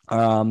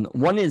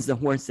 one is the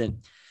horse that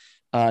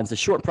it's a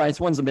short price.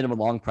 One's a bit of a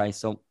long price.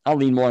 So I'll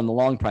lean more on the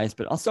long price,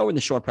 but I'll start with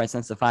the short price.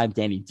 That's the 5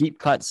 Danny Deep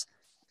Cuts.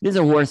 This is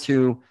a horse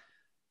who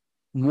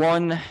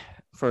won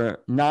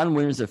for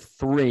non-winners of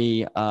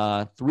 3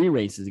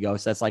 races ago.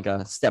 So that's like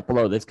a step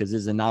below this because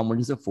this is a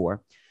non-winners of 4.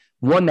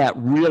 Won that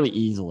really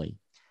easily.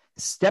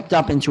 Stepped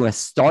up into a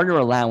starter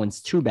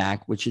allowance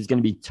 2-back, which is going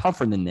to be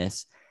tougher than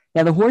this.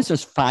 Now, the horse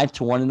was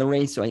 5-1 in the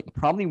race, so it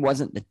probably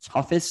wasn't the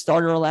toughest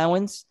starter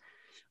allowance.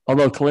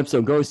 Although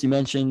Calypso Ghost, you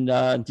mentioned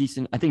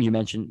decent. I think you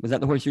mentioned, was that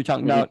the horse you were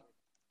talking about?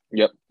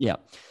 Yep. Yeah.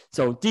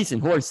 So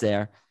decent horse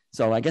there.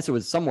 So I guess it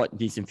was somewhat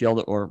decent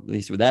field, or at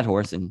least with that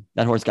horse. And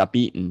that horse got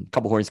beat, and a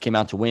couple horses came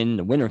out to win.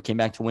 The winner came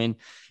back to win.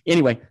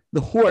 Anyway,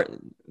 the horse,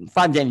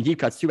 5 Danny Deep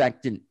Cuts,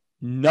 2-back, did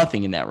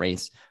nothing in that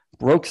race.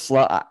 Broke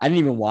slow. I didn't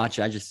even watch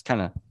it. I just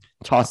kind of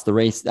tossed the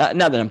race. Not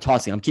that I'm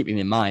tossing, I'm keeping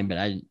it in mind,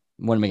 but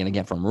what am I going to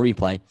get from a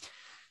replay?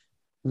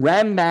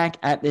 Ran back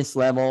at this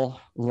level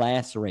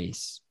last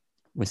race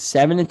was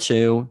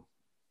 7-2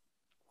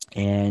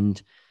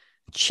 and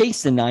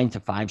chased the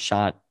 9-5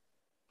 shot,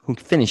 who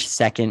finished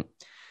second.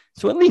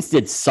 So at least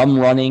did some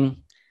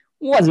running.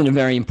 Wasn't a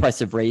very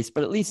impressive race,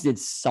 but at least did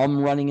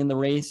some running in the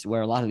race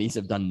where a lot of these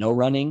have done no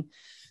running.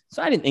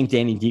 So I didn't think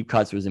Danny Deep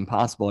Cuts was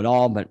impossible at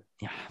all, but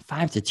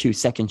 5-2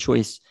 second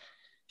choice.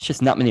 It's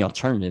just not many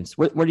alternatives.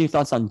 What are your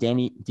thoughts on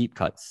Danny Deep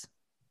Cuts?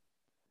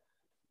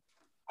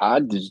 I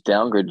just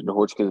downgraded the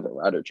horse because of the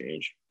rider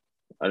change.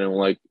 I didn't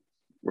like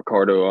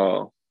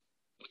Ricardo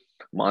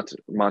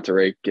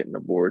Monterey getting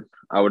aboard.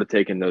 I would have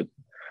taken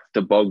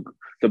the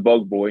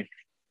bug boy.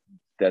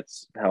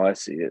 That's how I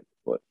see it.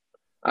 But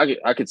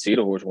I could see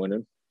the horse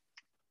winning.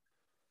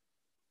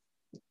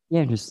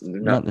 Yeah, just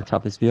not the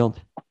toughest field.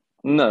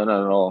 No,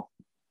 not at all.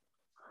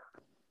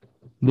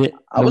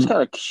 I was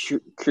kind of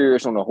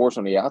curious on the horse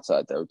on the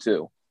outside, though,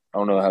 too. I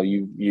don't know how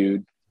you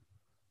viewed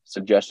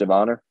Suggestive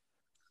Honor.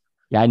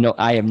 Yeah, I know.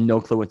 I have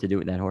no clue what to do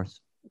with that horse.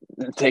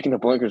 Taking the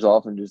blinkers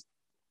off and just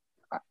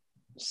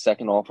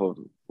second off of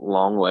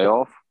long way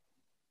off.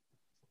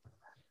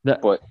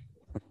 But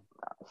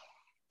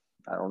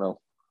I don't know.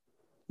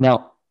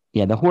 Now,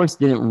 yeah, the horse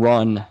didn't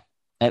run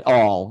at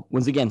all.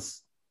 Was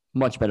against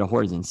much better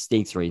horses in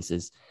stakes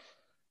races.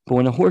 But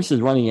when a horse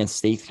is running against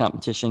stakes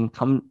competition,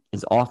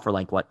 is off for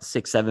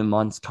 6-7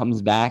 months,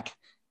 comes back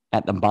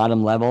at the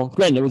bottom level.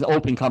 Granted, it was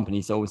open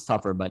company, so it was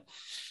tougher, but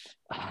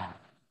I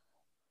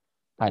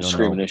don't know.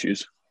 Screaming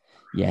issues.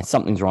 Yeah,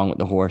 something's wrong with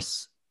the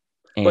horse.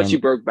 And, but she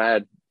broke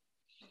bad.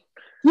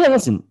 Yeah,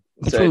 listen.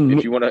 So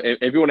if you want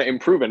to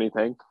improve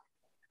anything.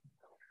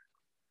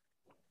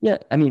 Yeah,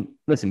 I mean,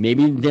 listen,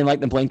 maybe didn't like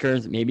the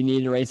blinkers, maybe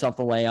needed to race off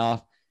the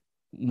layoff.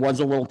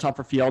 Was a little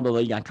tougher field, although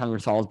you got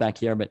Congress Halls back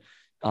here, but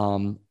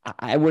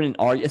I wouldn't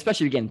argue,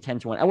 especially if you're getting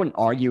 10-1. I wouldn't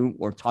argue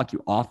or talk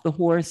you off the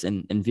horse,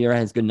 and Vera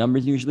has good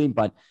numbers usually,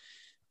 but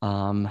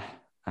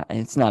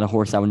it's not a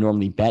horse I would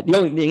normally bet. The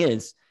only thing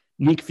is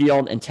weak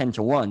field and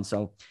 10-1,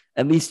 so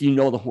at least you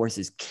know the horse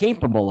is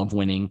capable of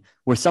winning,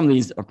 where some of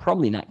these are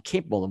probably not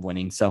capable of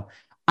winning. So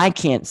I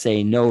can't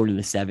say no to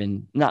the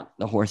 7. Not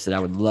the horse that I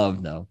would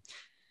love, though.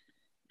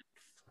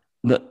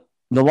 The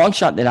long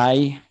shot that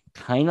I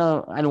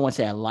don't want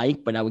to say I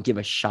like, but I would give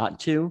a shot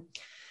to.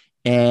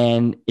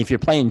 And if you're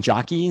playing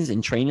jockeys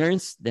and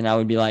trainers, then I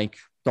would be like,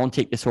 don't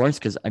take this horse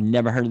because I've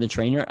never heard of the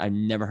trainer. I've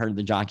never heard of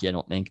the jockey, I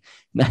don't think.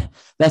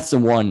 That's the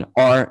one,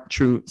 R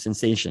True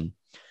Sensation.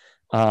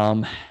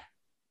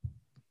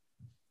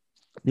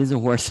 This is a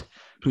horse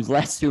whose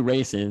last 2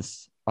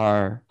 races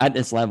are at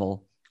this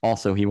level.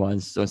 Also, he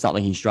was. So it's not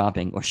like he's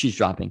dropping or she's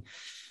dropping.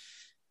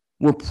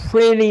 We're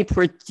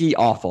pretty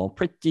awful,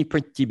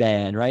 pretty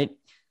bad, right?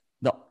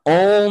 The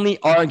only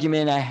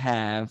argument I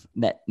have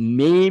that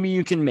maybe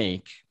you can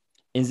make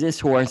is this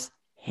horse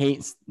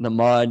hates the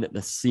mud,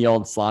 the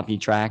sealed, sloppy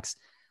tracks.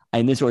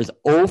 And this horse is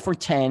 0 for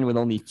 10 with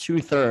only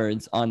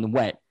 2/3 on the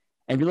wet.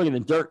 And if you look at the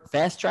dirt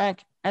fast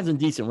track, has a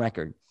decent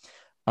record.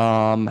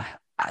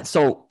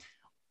 So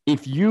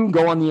if you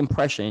go on the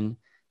impression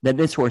that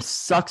this horse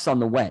sucks on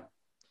the wet,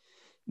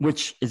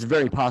 which is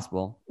very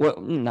possible,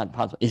 well, not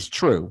possible, it's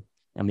true.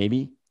 Now,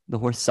 maybe the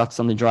horse sucks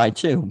on the dry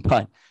too,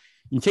 but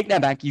you take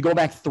that back, you go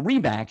back 3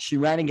 back, she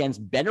ran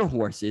against better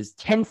horses,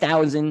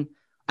 10,000,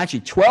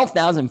 actually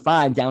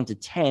 12,005 down to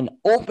 10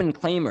 open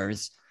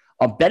claimers,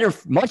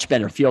 much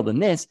better field than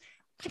this.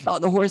 I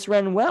thought the horse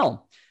ran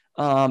well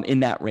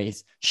in that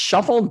race.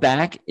 Shuffled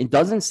back. It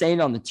doesn't say it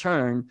on the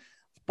turn,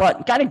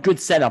 but got a good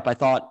setup, I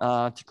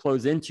thought, to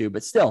close into,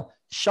 but still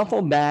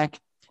shuffled back,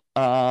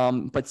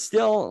 but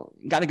still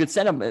got a good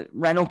setup. It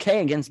ran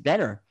okay against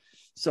better.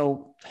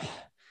 So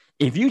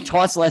if you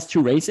toss the last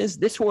 2 races,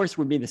 this horse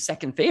would be the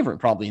second favorite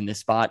probably in this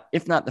spot,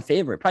 if not the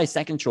favorite, probably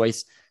second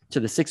choice to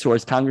the 6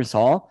 horse Congress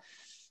Hall.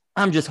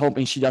 I'm just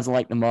hoping she doesn't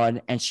like the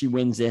mud and she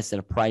wins this at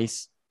a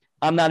price.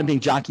 I'm not a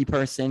big jockey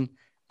person.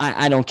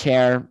 I don't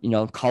care,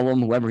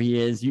 Cullum, whoever he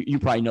is. You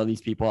probably know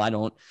these people. I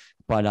don't.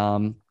 But,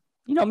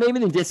 maybe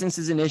the distance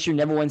is an issue.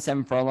 Never won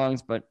 7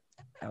 furlongs, but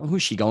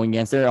who's she going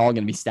against? They're all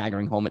going to be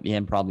staggering home at the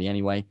end probably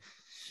anyway.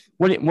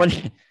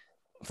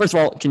 First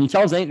of all, can you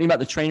tell us anything about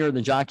the trainer or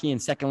the jockey?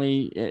 And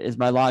secondly, is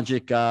my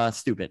logic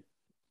stupid?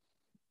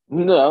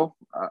 No,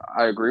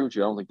 I agree with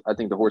you. I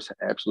think the horse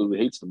absolutely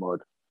hates the mud.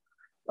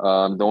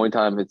 The only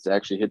time it's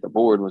actually hit the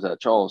board was at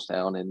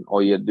Charlestown, and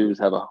all you had to do is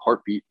have a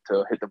heartbeat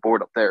to hit the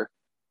board up there.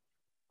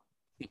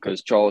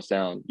 Because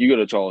Charlestown, you go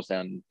to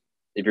Charlestown,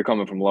 if you're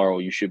coming from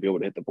Laurel, you should be able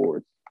to hit the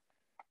board.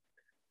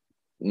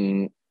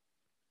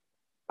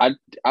 I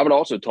would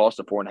also toss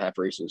the 4.5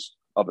 races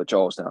up at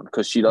Charlestown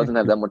because she doesn't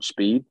have that much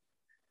speed.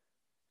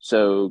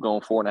 So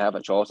going 4.5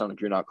 at Charlestown, if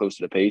you're not close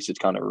to the pace, it's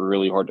kind of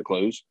really hard to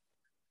close.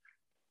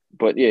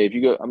 But yeah, if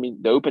you go,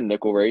 the open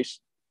nickel race,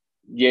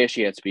 yeah,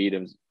 she had speed.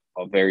 It was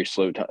a very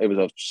slow time. It was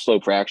a slow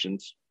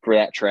fractions for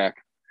that track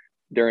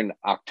during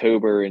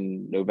October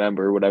and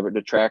November, whatever.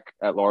 The track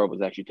at Laurel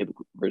was actually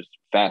typically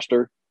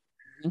faster,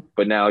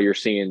 but now you're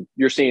seeing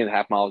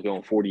half miles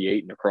going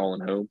 48 and they're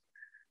crawling home.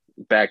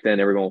 Back then,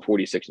 they were going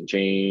 46 and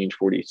change,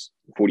 40,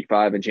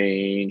 45 and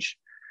change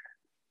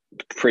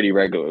pretty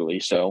regularly.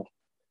 So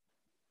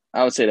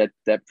I would say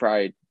that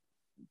probably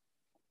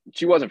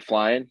she wasn't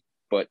flying,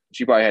 but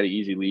she probably had an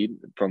easy lead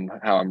from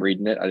how I'm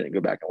reading it. I didn't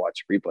go back and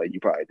watch the replay. You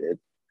probably did.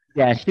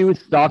 Yeah, she was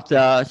stalked.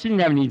 She didn't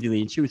have an easy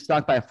lead. She was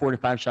stalked by a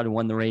 4-5 shot who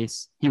won the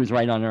race. He was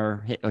right on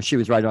her hip, or she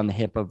was right on the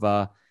hip of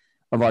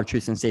our True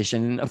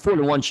Sensation. And a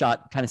 4-1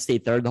 shot kind of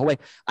stayed third the whole way.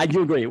 I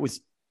do agree.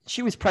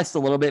 She was pressed a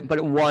little bit, but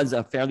it was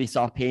a fairly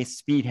soft pace.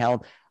 Speed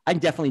held. I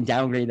definitely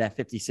downgraded that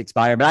 56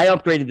 buyer, but I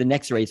upgraded the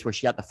next race where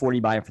she got the 40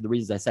 buyer for the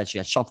reasons I said. She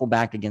got shuffled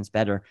back against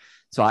better.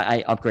 So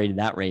I upgraded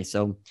that race.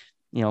 So,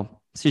 so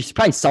she's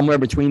probably somewhere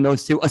between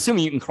those two,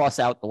 assuming you can cross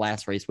out the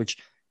last race, which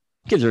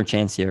gives her a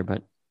chance here,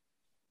 but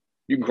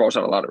you can cross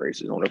out a lot of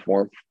races on the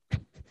form.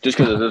 Just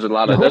because there's a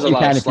lot of slot. Like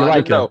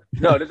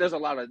there's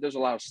a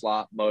lot of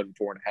slot mud and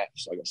 4.5,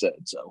 like I said.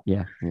 So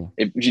yeah.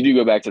 If you do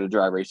go back to the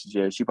dry races,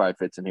 yeah, she probably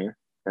fits in here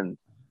and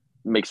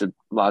makes a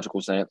logical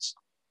sense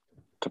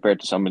compared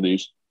to some of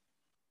these.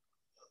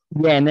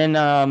 Yeah, and then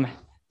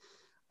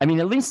I mean,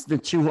 at least the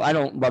two, I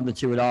don't love the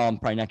two at all. I'm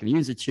probably not going to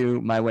use the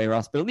two my way or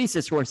else, but at least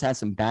this horse has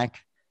some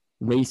back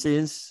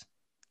races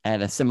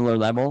at a similar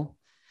level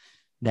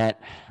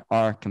that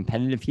are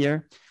competitive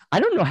here. I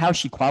don't know how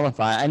she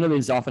qualified. I know this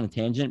is off on a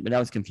tangent, but I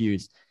was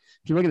confused.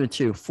 If you look at the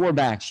two, 4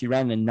 back, she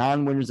ran the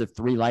non-winners of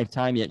 3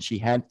 lifetime, yet she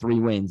had 3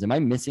 wins. Am I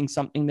missing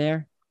something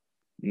there?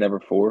 Never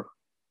 4.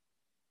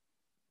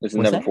 This is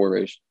What's never that? 4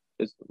 race.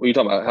 What are you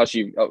talking about?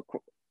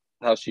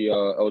 How's she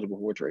eligible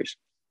for which race?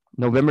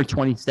 November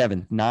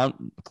 27th,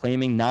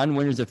 claiming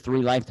non-winners of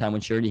 3 lifetime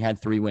when she already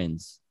had 3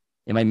 wins.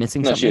 Am I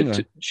missing No,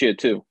 something? she had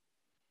 2.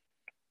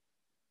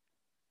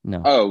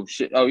 No. Oh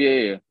shit! Oh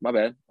yeah. My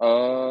bad.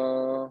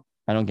 I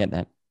don't get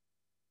that.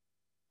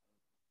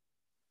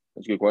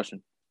 That's a good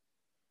question.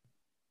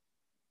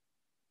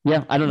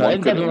 Yeah, I don't know.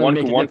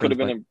 One could have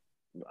been.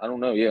 I don't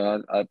know. Yeah,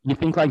 you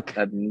think like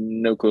I have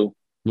no clue.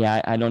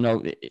 Yeah, I don't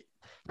know.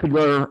 Could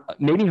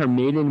maybe her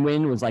maiden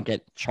win was like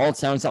at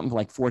Charlestown or something for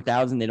like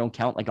 4,000. They don't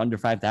count like under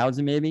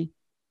 5,000, maybe.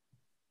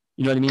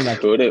 You know what I mean? Like,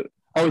 could it?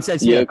 Oh, it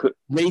says here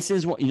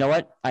races. You know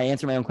what? I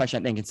answered my own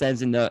question. I think it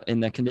says in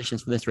the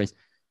conditions for this race,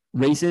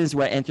 races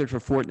were entered for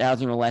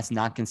 4,000 or less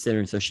not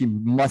considered. So she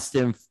must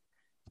have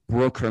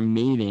broke her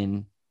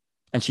maiden,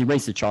 and she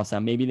raced at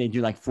Charlestown. Maybe they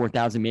do like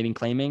 4,000 maiden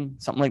claiming,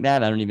 something like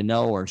that. I don't even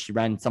know. Or she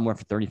ran somewhere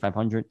for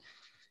 3,500.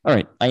 All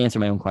right, I answered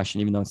my own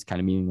question, even though it's kind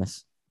of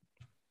meaningless.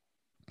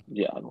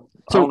 Yeah, I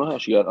don't know how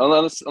she got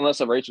unless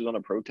the race was on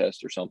a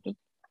protest or something.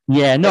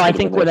 Yeah, no, I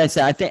think what I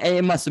said, I think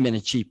it must have been a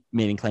cheap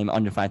maiden claim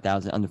under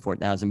 5,000, under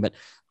 4,000. But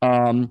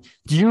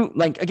do you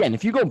again,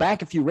 if you go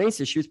back a few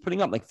races, she was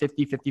putting up like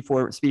 50,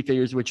 54 speed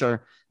figures, which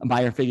are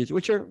buyer figures,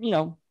 which are,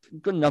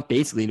 good enough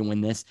basically to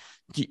win this.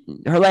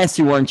 Her last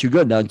 2 weren't too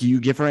good though. Do you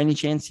give her any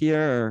chance here?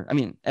 Or, I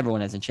mean,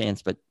 everyone has a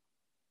chance, but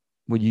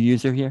would you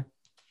use her here?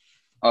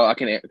 I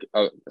can.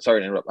 Sorry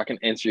to interrupt. I can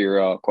answer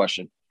your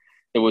question.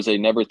 It was a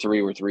never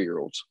 3 or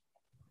 3-year-olds,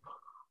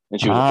 and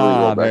she was a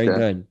 3-year-old back very then.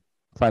 Good,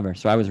 clever.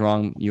 So I was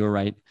wrong. You were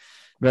right.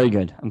 Very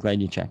good. I'm glad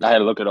you checked. I had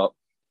to look it up.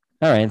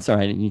 All right, it's all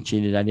right. You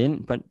cheated. I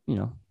didn't, but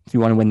if you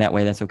want to win that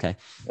way, that's okay.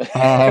 If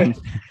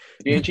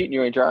you ain't cheating,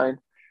 you ain't trying.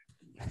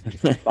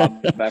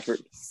 Bob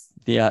Baffert.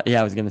 Yeah,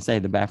 I was gonna say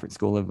the Baffert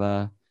school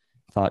of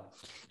thought.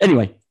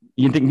 Anyway,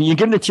 you give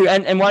them the 2,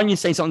 and why don't you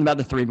say something about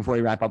the 3 before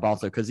we wrap up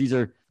also, because these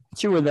are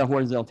 2 of the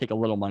horses that'll take a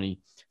little money.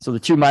 So the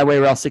 2 My Way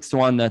Rail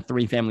 6-1, the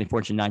 3 Family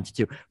Fortune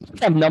 9-2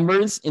 have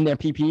numbers in their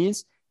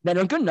PPs that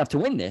are good enough to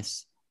win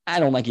this.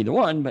 I don't like either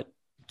one, but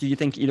do you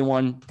think either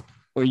one,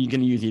 or are you going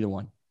to use either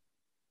one?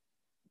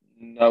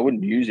 No, I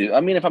wouldn't use it.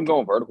 I mean, if I'm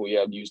going vertical,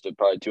 yeah, I'd use the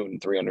probably 2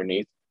 and 3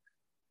 underneath.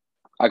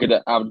 I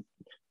would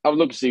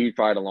look to see who's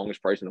probably the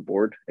longest price on the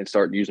board and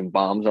start using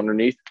bombs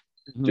underneath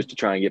just to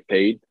try and get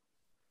paid.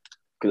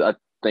 Because I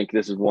think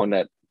this is one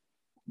that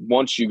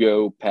once you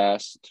go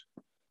past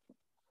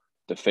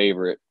the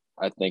favorite,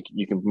 I think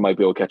you might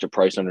be able to catch a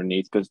price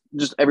underneath, because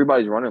just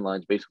everybody's running line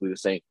is basically the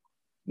same.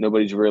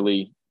 Nobody's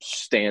really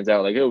stands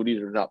out like, oh, these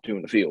are the top 2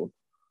 in the field.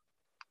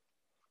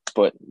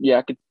 But yeah,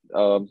 I could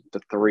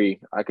the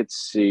 3 I could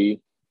see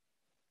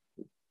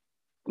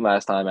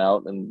last time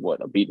out in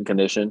a beaten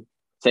condition,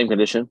 same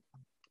condition,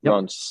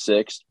 run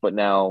 6th, but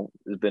now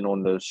has been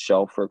on the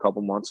shelf for a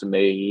couple months and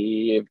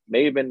may have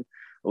been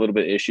a little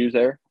bit of issues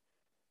there.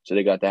 So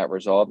they got that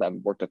resolved. I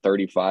worked a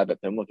 35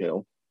 at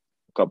Pimlico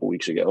a couple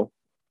weeks ago.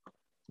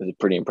 It was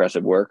pretty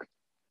impressive work.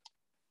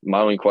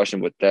 My only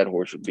question with that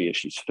horse would be if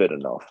she's fit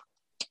enough.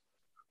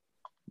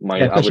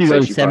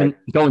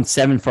 Going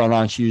 7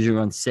 furlong, she usually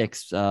runs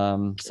 6.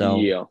 So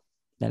yeah,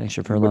 that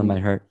extra furlong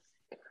might hurt.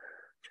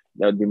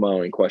 That would be my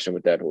only question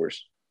with that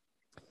horse.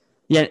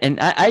 Yeah, and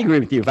I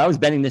agree with you. If I was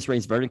betting this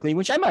race vertically,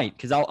 which I might,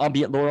 because I'll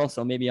be at Laurel,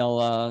 so maybe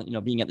I'll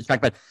being at the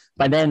track. But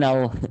by then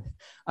I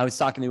was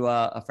talking to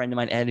a friend of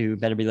mine, Ed, who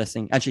better be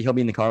listening. Actually, he'll be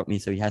in the car with me,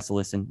 so he has to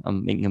listen.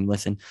 I'm making him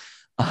listen.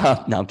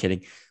 No, I'm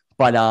kidding.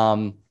 But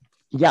I'm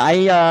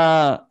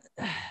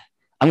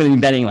going to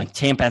be betting like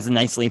Tampa has a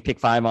nice late pick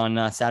 5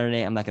 on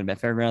Saturday. I'm not going to bet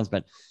Fairgrounds,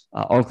 but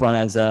Oakland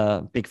has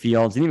big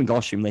fields, and even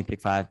Gulfstream late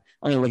pick 5.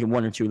 I'm going to look at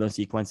 1 or 2 of those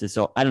sequences.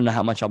 So I don't know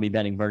how much I'll be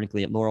betting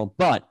vertically at Laurel,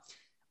 but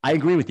I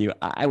agree with you.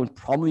 I would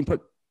probably put,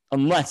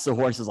 unless the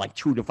horse is like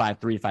 2 to 5,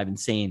 3 to 5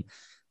 insane.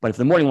 But if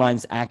the morning line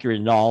is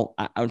accurate at all,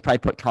 I would probably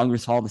put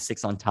Congress Hall the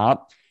 6 on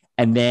top,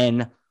 and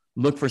then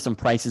look for some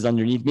prices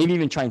underneath. Maybe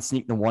even try and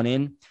sneak the 1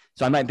 in.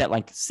 So I might bet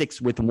like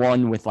 6 with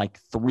 1 with like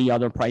 3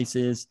 other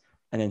prices,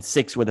 and then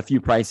 6 with a few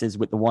prices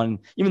with the 1.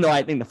 Even though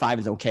I think the 5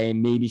 is okay,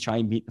 maybe try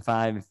and beat the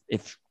 5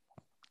 if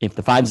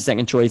the 5 is the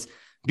second choice.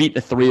 Beat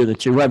the 3 or the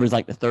 2, whoever's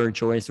like the third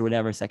choice or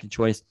whatever, second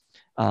choice.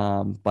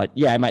 But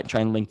yeah, I might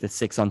try and link the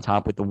 6 on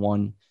top with the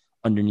 1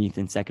 underneath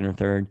in second or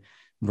third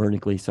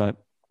vertically. So I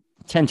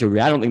tend to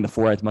agree. I don't think the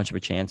 4 has much of a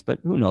chance, but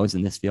who knows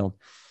in this field.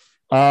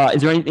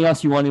 Is there anything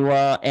else you want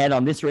to add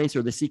on this race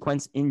or the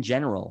sequence in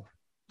general?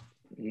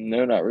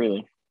 No, not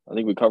really. I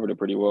think we covered it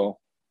pretty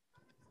well.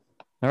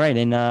 All right.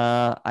 And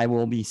I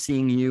will be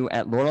seeing you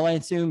at Laurel, I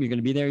assume. You're going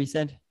to be there, you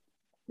said?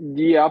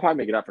 Yeah, I'll probably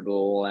make it out for the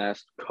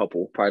last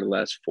couple, probably the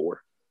last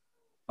 4.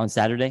 On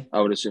Saturday?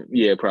 I would assume.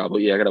 Yeah,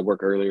 probably. Yeah, I got to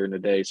work earlier in the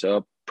day, so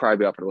I'll probably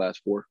be out for the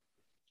last 4.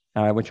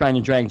 All right, we're trying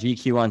to drag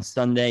GQ on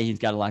Sunday. He's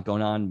got a lot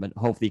going on, but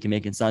hopefully he can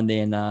make it Sunday.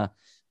 And our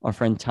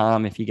friend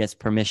Tom, if he gets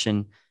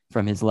permission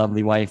from his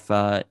lovely wife,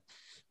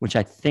 which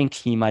I think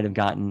he might have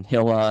gotten,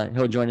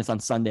 he'll join us on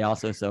Sunday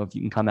also. So if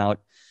you can come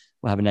out,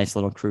 we'll have a nice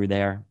little crew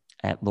there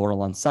at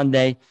Laurel on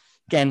Sunday.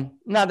 Again,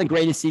 not the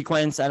greatest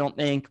sequence, I don't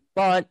think,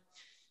 but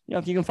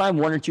if you can find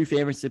one or two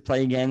favorites to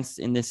play against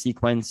in this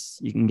sequence,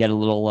 you can get a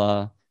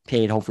little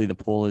paid. Hopefully the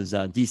pool is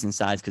decent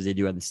size because they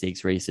do have the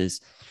stakes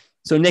races.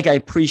 So, Nick, I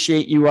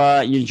appreciate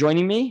you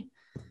joining me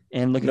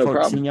and looking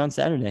forward to seeing you on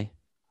Saturday.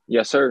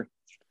 Yes, sir.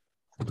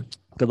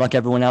 Good luck,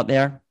 everyone out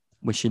there.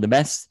 Wish you the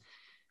best.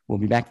 We'll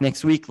be back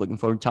next week. Looking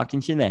forward to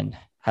talking to you then.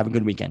 Have a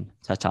good weekend.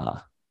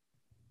 Ta-ta.